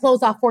take my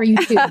clothes off for you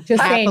too.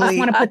 Just saying, I just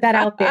want to put that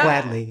out there.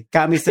 Gladly.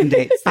 Got me some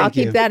dates. I'll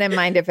keep that in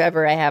mind if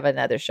ever I have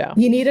another show.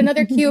 You need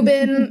another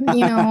Cuban,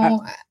 you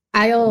know,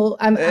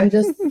 I'm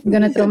just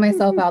going to throw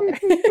myself out there.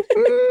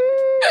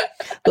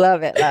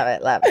 Love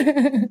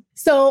it.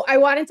 So I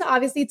wanted to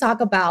obviously talk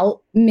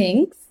about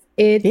Minx.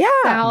 It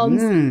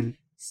sounds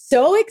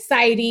so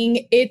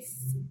exciting. It's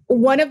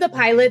one of the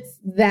pilots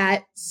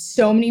that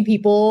so many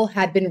people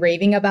had been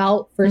raving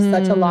about for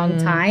such a long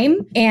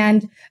time.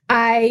 And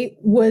I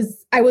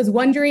was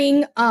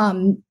wondering,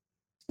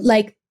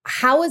 like,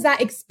 how was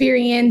that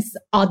experience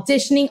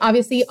auditioning?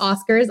 Obviously,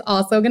 Oscar is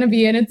also going to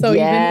be in it. So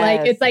even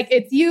like,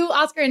 it's you,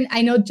 Oscar, and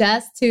I know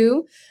Jess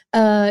too,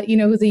 who's a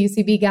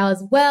UCB gal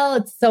as well.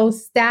 It's so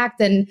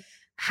stacked. And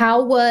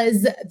how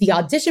was the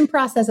audition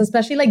process,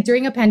 especially like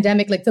during a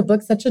pandemic, like to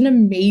book such an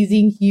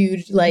amazing,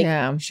 huge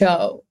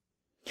show?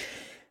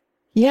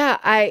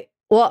 Yeah,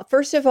 well,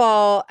 first of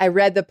all, I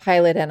read the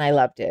pilot and I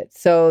loved it.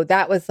 So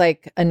that was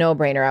like a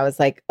no-brainer. I was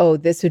like, oh,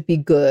 this would be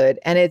good.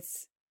 And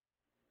it's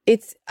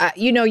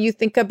you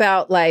think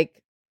about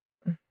like,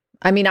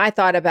 I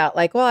thought about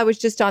like, well, I was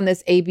just on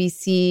this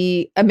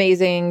ABC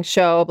amazing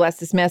show, Bless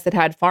This Mess, that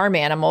had farm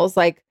animals.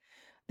 Like,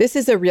 this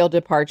is a real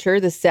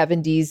departure, the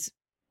 70s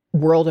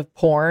world of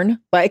porn.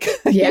 Like,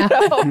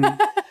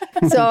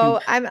 So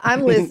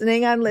I'm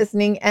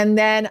listening. And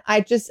then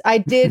I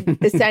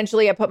did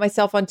essentially, I put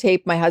myself on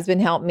tape. My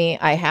husband helped me.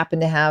 I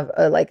happened to have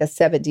a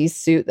 70s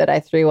suit that I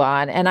threw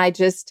on, and I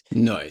just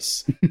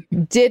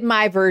did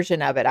my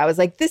version of it. I was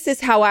like, this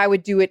is how I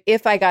would do it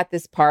if I got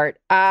this part.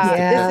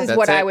 This is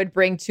what I would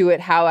bring to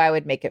it, how I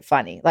would make it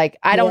funny. Like,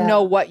 I don't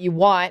know what you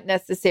want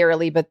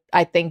necessarily, but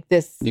I think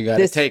you got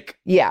to take.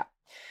 Yeah.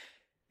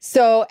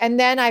 So, and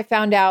then I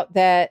found out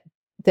that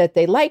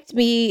they liked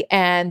me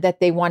and that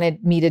they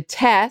wanted me to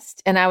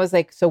test. And I was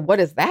like, so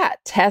what is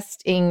that?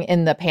 Testing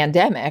in the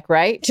pandemic,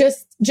 right?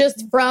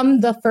 Just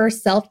from the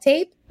first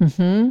self-tape?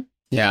 Mm-hmm.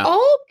 Yeah.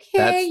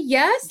 Okay.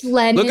 Yes,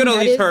 Lennon. Look at all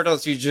these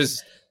hurdles you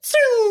just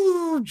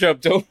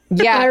jumped over.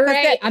 Yeah. All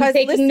right. I'm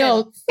taking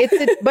notes.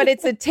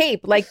 It's a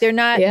tape. Like, they're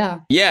not. Yeah.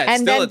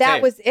 And then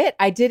that was it.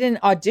 I didn't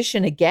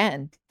audition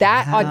again.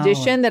 That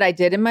audition that I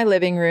did in my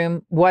living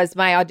room was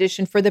my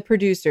audition for the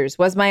producers,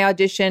 was my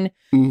audition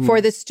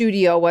for the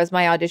studio, was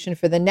my audition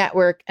for the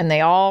network. And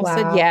they all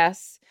said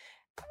yes.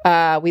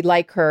 We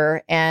like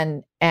her.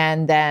 And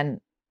then.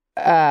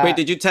 Wait,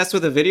 did you test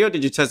with a video? Or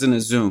did you test in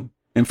a Zoom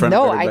in front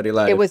of everybody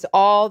live? It was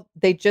all,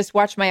 they just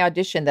watched my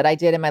audition that I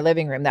did in my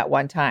living room that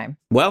one time.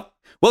 Well,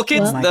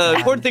 kids, the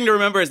important thing to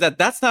remember is that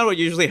that's not what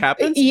usually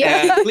happens.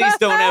 Yeah. And please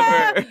don't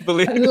ever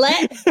believe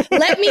it.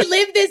 Let me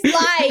live this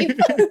life.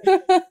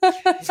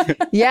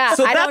 Yeah,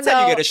 so I don't know.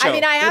 How you get a show.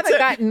 I haven't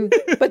gotten,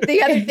 but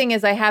the other thing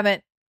is I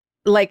haven't,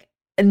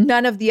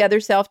 none of the other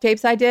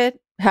self-tapes I did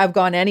have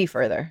gone any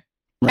further.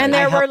 Right. And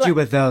I helped you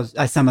with those,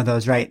 some of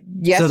those, right?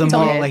 Yes. So the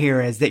moral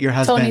here is that your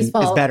husband is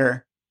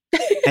better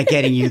at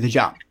getting you the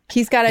job.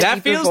 He's got a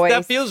deeper voice.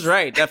 That feels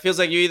right. That feels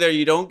like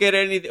you don't get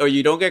any, or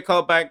you don't get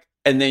called back,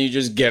 and then you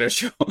just get a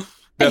show.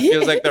 That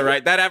feels like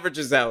that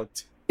averages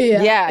out.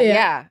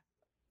 Yeah.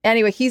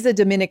 Anyway, he's a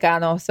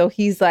Dominicano, so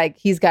he's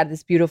got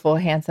this beautiful,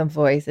 handsome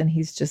voice, and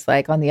he's just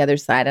like on the other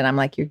side, and I'm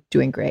like, you're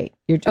doing great.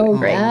 You're doing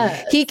great.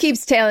 Yes. He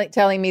keeps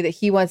telling me that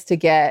he wants to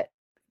get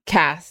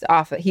cast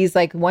off it. He's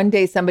like, one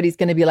day somebody's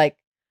going to be like,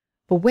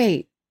 but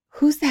wait,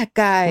 who's that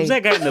guy? Who's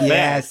that guy in the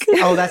back?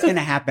 Oh, that's going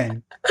to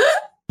happen.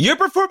 Your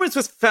performance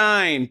was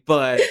fine,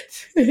 but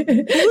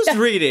who's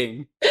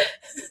reading?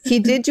 He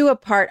did do a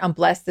part on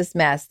Bless This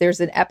Mess.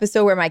 There's an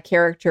episode where my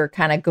character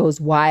kind of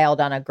goes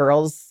wild on a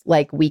girls'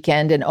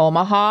 weekend in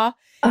Omaha.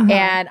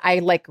 And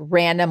I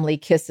randomly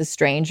kiss a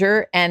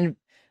stranger. And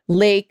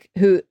Lake,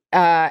 who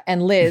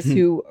and Liz,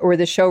 who were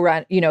the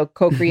showrun,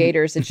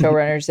 co-creators and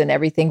showrunners and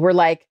everything, were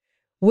like,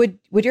 would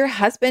your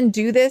husband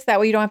do this? That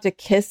way you don't have to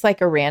kiss a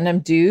random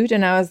dude.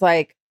 And I was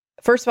like,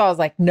 first of all, I was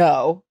like,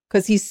 no,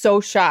 because he's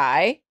so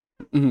shy.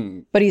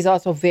 But he's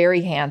also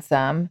very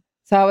handsome.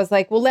 So I was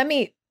like, well,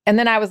 and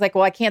then I was like,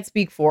 well, I can't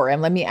speak for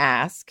him. Let me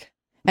ask.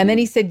 And then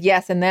he said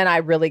yes. And then I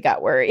really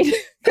got worried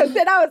because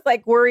then I was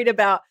worried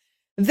about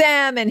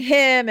them and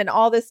him and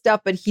all this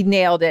stuff, but he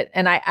nailed it.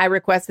 And I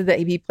requested that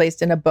he be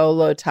placed in a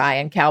bolo tie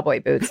and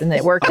cowboy boots, and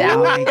it worked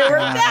out. It worked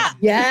out.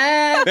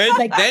 Yeah.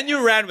 Then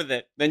you ran with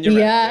it.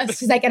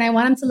 She's like, and I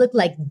want him to look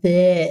like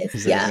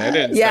this.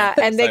 Yeah.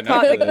 And they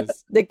called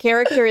the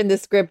character in the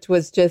script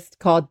was just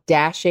called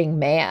Dashing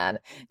Man.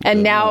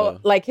 And now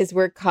his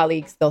work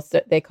colleagues,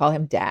 they call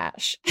him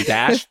Dash.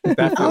 Dash?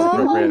 That feels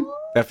appropriate.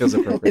 That feels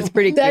appropriate. It's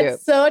pretty cute.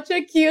 That's such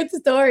a cute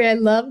story. I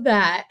love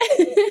that.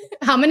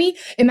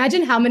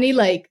 Imagine how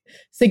many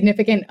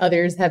significant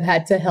others have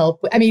had to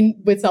help.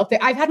 With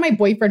self-tape. I've had my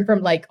boyfriend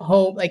from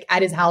home,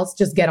 at his house,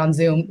 just get on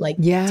Zoom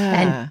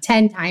 10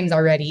 times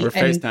already. Or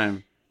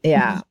FaceTime.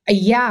 Yeah.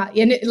 Yeah.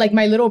 And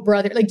my little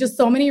brother, just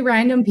so many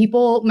random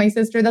people, my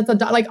sister, that's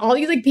all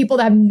these people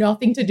that have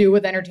nothing to do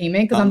with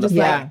entertainment. Cause I'm just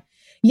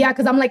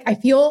because I'm I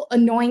feel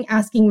annoying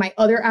asking my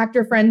other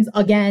actor friends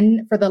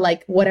again for the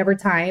whatever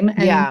time.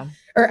 And,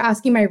 or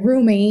asking my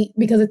roommate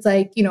because it's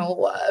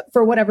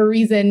for whatever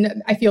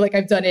reason, I feel like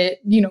I've done it,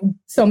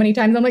 so many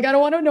times. I'm I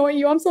don't want to annoy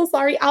you. I'm so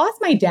sorry. I'll ask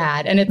my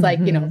dad. And it's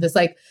this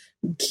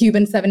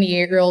Cuban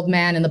 78-year-old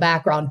man in the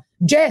background,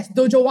 Jess,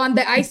 do you want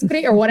the ice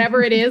cream or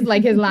whatever it is,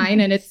 like his line,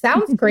 and it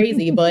sounds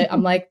crazy, but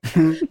I'm like,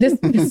 this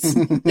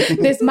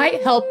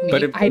might help me.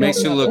 But it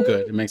makes you look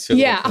good. It makes you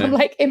look good. I'm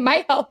like, it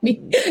might help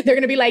me. They're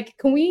gonna be like,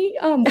 can we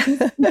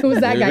who's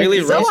that guy?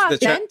 Really so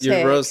roast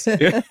you roast.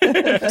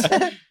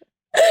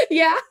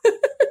 Yeah.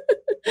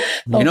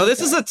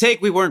 This is a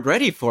take we weren't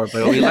ready for,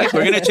 but we're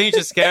going to change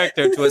his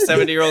character to a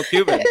 70-year-old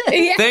Cuban.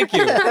 Yeah. Thank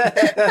you.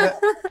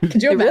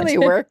 Could you really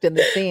worked in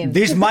the scene.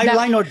 This is my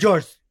line or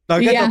yours?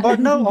 Yeah.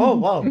 No? Oh,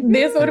 wow.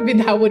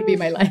 That would be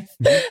my life.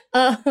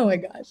 Oh my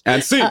gosh.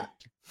 And see.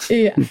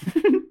 Yeah.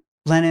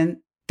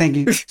 Lennon, thank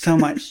you so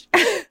much.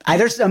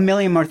 There's a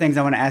million more things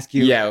I want to ask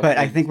you, but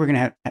I think we're going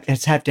to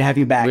have to have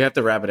you back. We have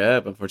to wrap it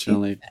up,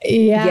 unfortunately.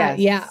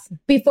 Yeah.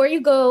 Before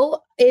you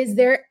go, is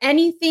there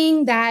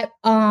anything that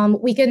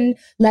we can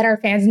let our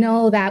fans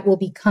know that will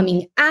be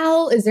coming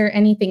out? Is there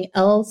anything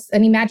else?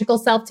 Any magical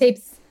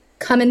self-tapes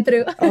coming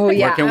through? Oh,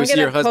 yeah. Where can we see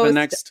your husband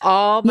next?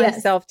 All my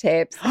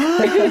self-tapes.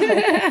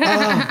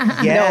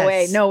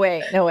 Yes. No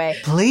way.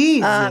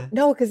 Please.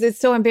 No, because it's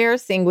so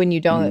embarrassing when you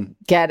don't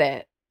get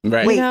it.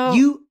 Right. Wait,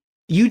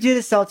 you did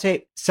a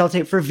self-tape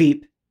for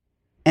Veep,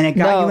 and it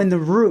got you in the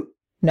room.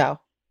 No.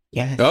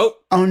 Yes. Oh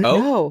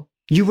no.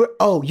 You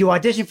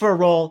auditioned for a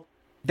role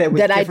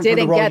that I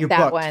didn't get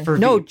that one.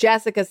 No,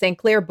 Jessica St.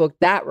 Clair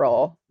booked that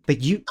role.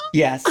 But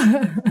yes.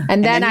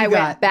 And then I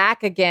went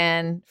back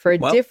again for a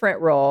different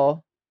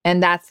role,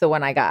 and that's the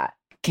one I got.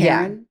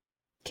 Karen? Yeah.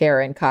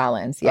 Karen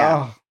Collins,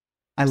 yeah. Oh,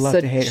 I love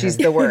to hate her. She's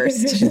the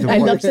worst. I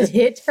love to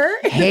hit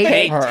her.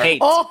 Hate her.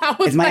 Oh,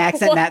 is my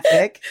accent that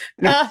thick?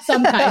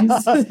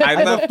 Sometimes.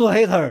 I love to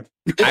hate her.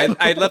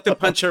 I'd love to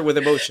punch her with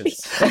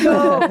emotions.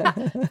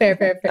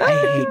 Fair.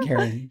 I hate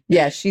Karen.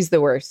 Yeah, she's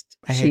the worst.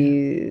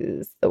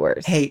 She's the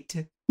worst.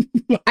 Hate.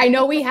 I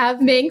know we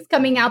have Minx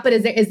coming out, but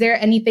is there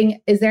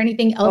anything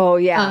else? Oh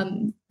yeah,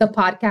 the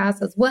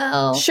podcast as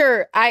well.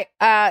 Sure. I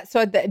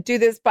do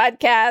this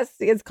podcast.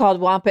 It's called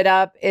Womp It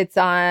Up. It's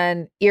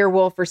on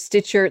Earwolf or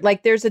Stitcher.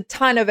 Like, there's a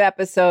ton of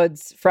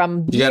episodes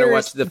from you gotta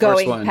watch the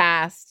first one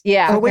past.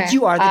 Yeah, for which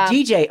you are the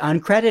DJ,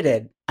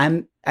 uncredited.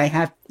 I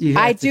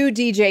do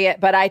DJ it,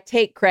 but I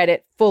take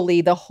credit fully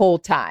the whole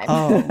time.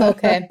 Oh,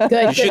 okay,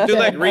 good. You should do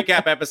like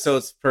recap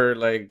episodes per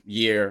like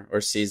year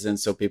or season,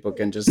 so people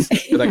can just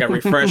do like a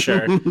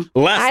refresher.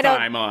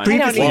 Time on. I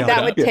don't think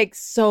that would take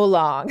so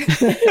long.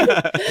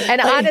 And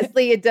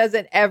honestly, it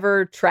doesn't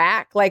ever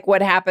track like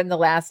what happened the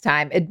last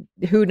time.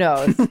 Who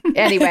knows?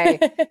 Anyway,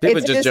 people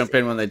just jump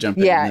in when they jump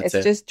in. Yeah, it's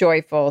just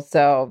joyful.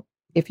 So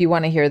if you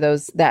want to hear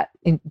that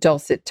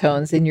dulcet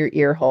tones in your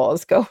ear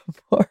holes, go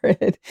for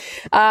it.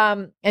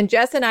 And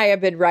Jess and I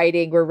have been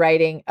we're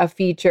writing a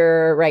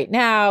feature right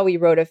now. We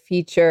wrote a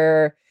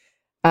feature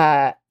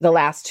the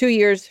last 2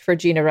 years for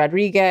Gina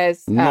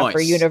Rodriguez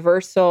for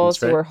Universal. That's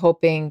so we're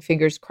hoping,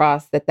 fingers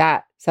crossed,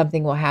 that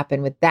something will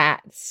happen with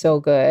that. It's so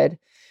good.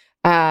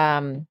 I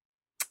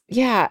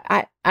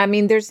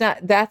mean,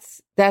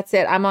 that's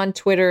it. I'm on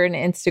Twitter and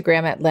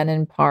Instagram at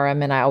Lennon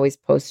Parham, and I always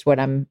post what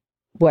I'm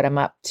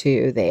up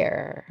to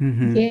there.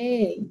 Mm-hmm.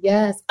 Yay,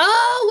 yes.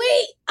 Oh,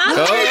 wait. Oh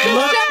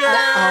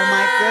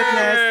my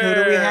goodness. Who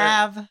do we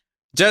have?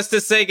 Just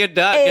to say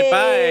goodbye.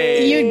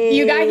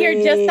 You got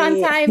here just on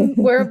time.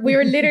 We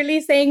were literally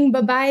saying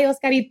bye-bye,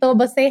 Oscarito,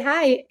 but say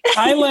hi.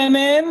 Hi,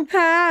 Lennon.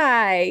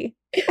 Hi.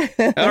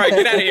 All right,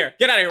 get out of here.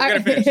 We're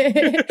going to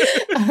finish.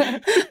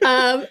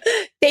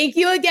 Thank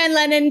you again,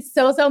 Lennon,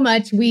 so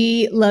much.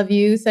 We love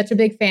you. Such a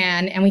big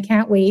fan. And we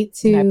can't wait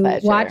to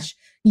watch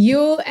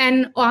you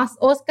and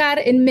Oscar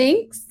in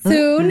Minx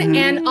soon. Mm-hmm.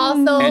 And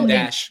also... And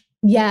Dash.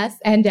 Yes,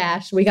 and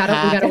Dash. We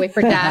gotta wait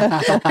for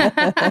Dash.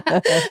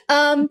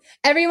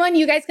 Everyone,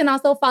 you guys can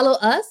also follow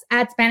us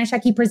at Spanish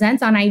Aquí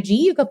Presents on IG.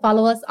 You can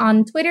follow us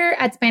on Twitter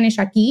at Spanish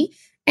Aquí.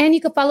 And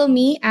you can follow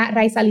me at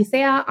Raiza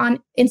Licea on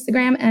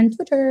Instagram and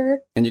Twitter.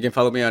 And you can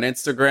follow me on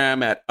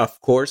Instagram at Of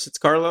Course It's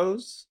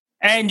Carlos.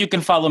 And you can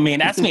follow me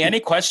and ask me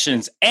any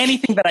questions,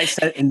 anything that I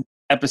said in the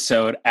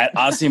episode at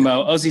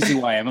Ozzymo,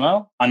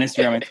 OZZYMO on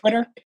Instagram and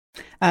Twitter.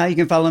 You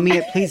can follow me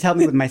at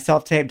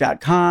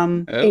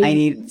pleasehelpmewithmyselftape.com. I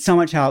need so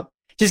much help.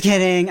 Just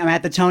kidding. I'm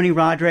at the Tony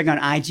Rodrigue on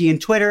IG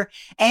and Twitter.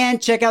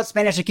 And check out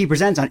Spanish Aquí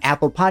Presents on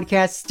Apple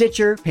Podcasts,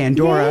 Stitcher,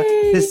 Pandora,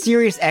 the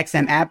Sirius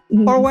XM app,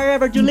 or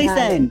wherever you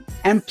listen.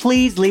 And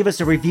please leave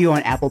us a review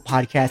on Apple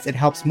Podcasts. It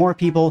helps more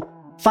people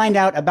find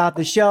out about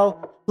the show.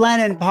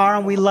 Lennon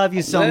Parham, we love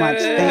you so much.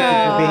 Thank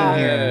you for being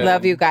here.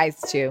 Love you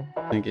guys too.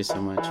 Thank you so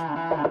much.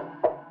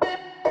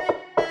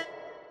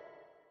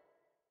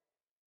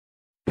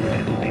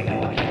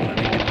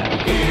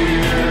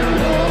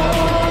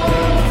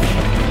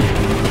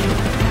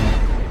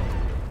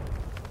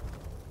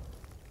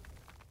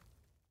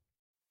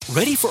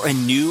 Ready for a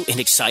new and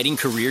exciting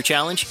career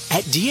challenge?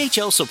 At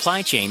DHL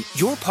Supply Chain,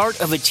 you're part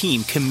of a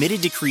team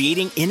committed to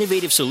creating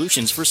innovative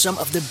solutions for some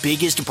of the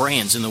biggest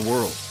brands in the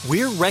world.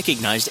 We're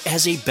recognized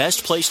as a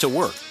best place to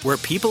work, where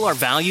people are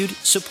valued,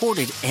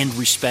 supported, and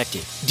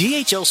respected.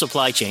 DHL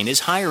Supply Chain is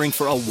hiring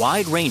for a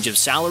wide range of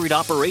salaried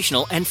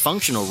operational and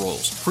functional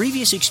roles.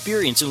 Previous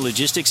experience in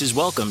logistics is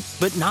welcome,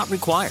 but not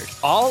required.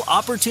 All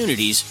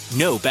opportunities,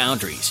 no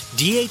boundaries.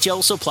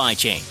 DHL Supply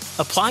Chain.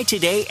 Apply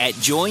today at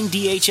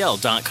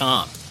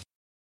joindhl.com.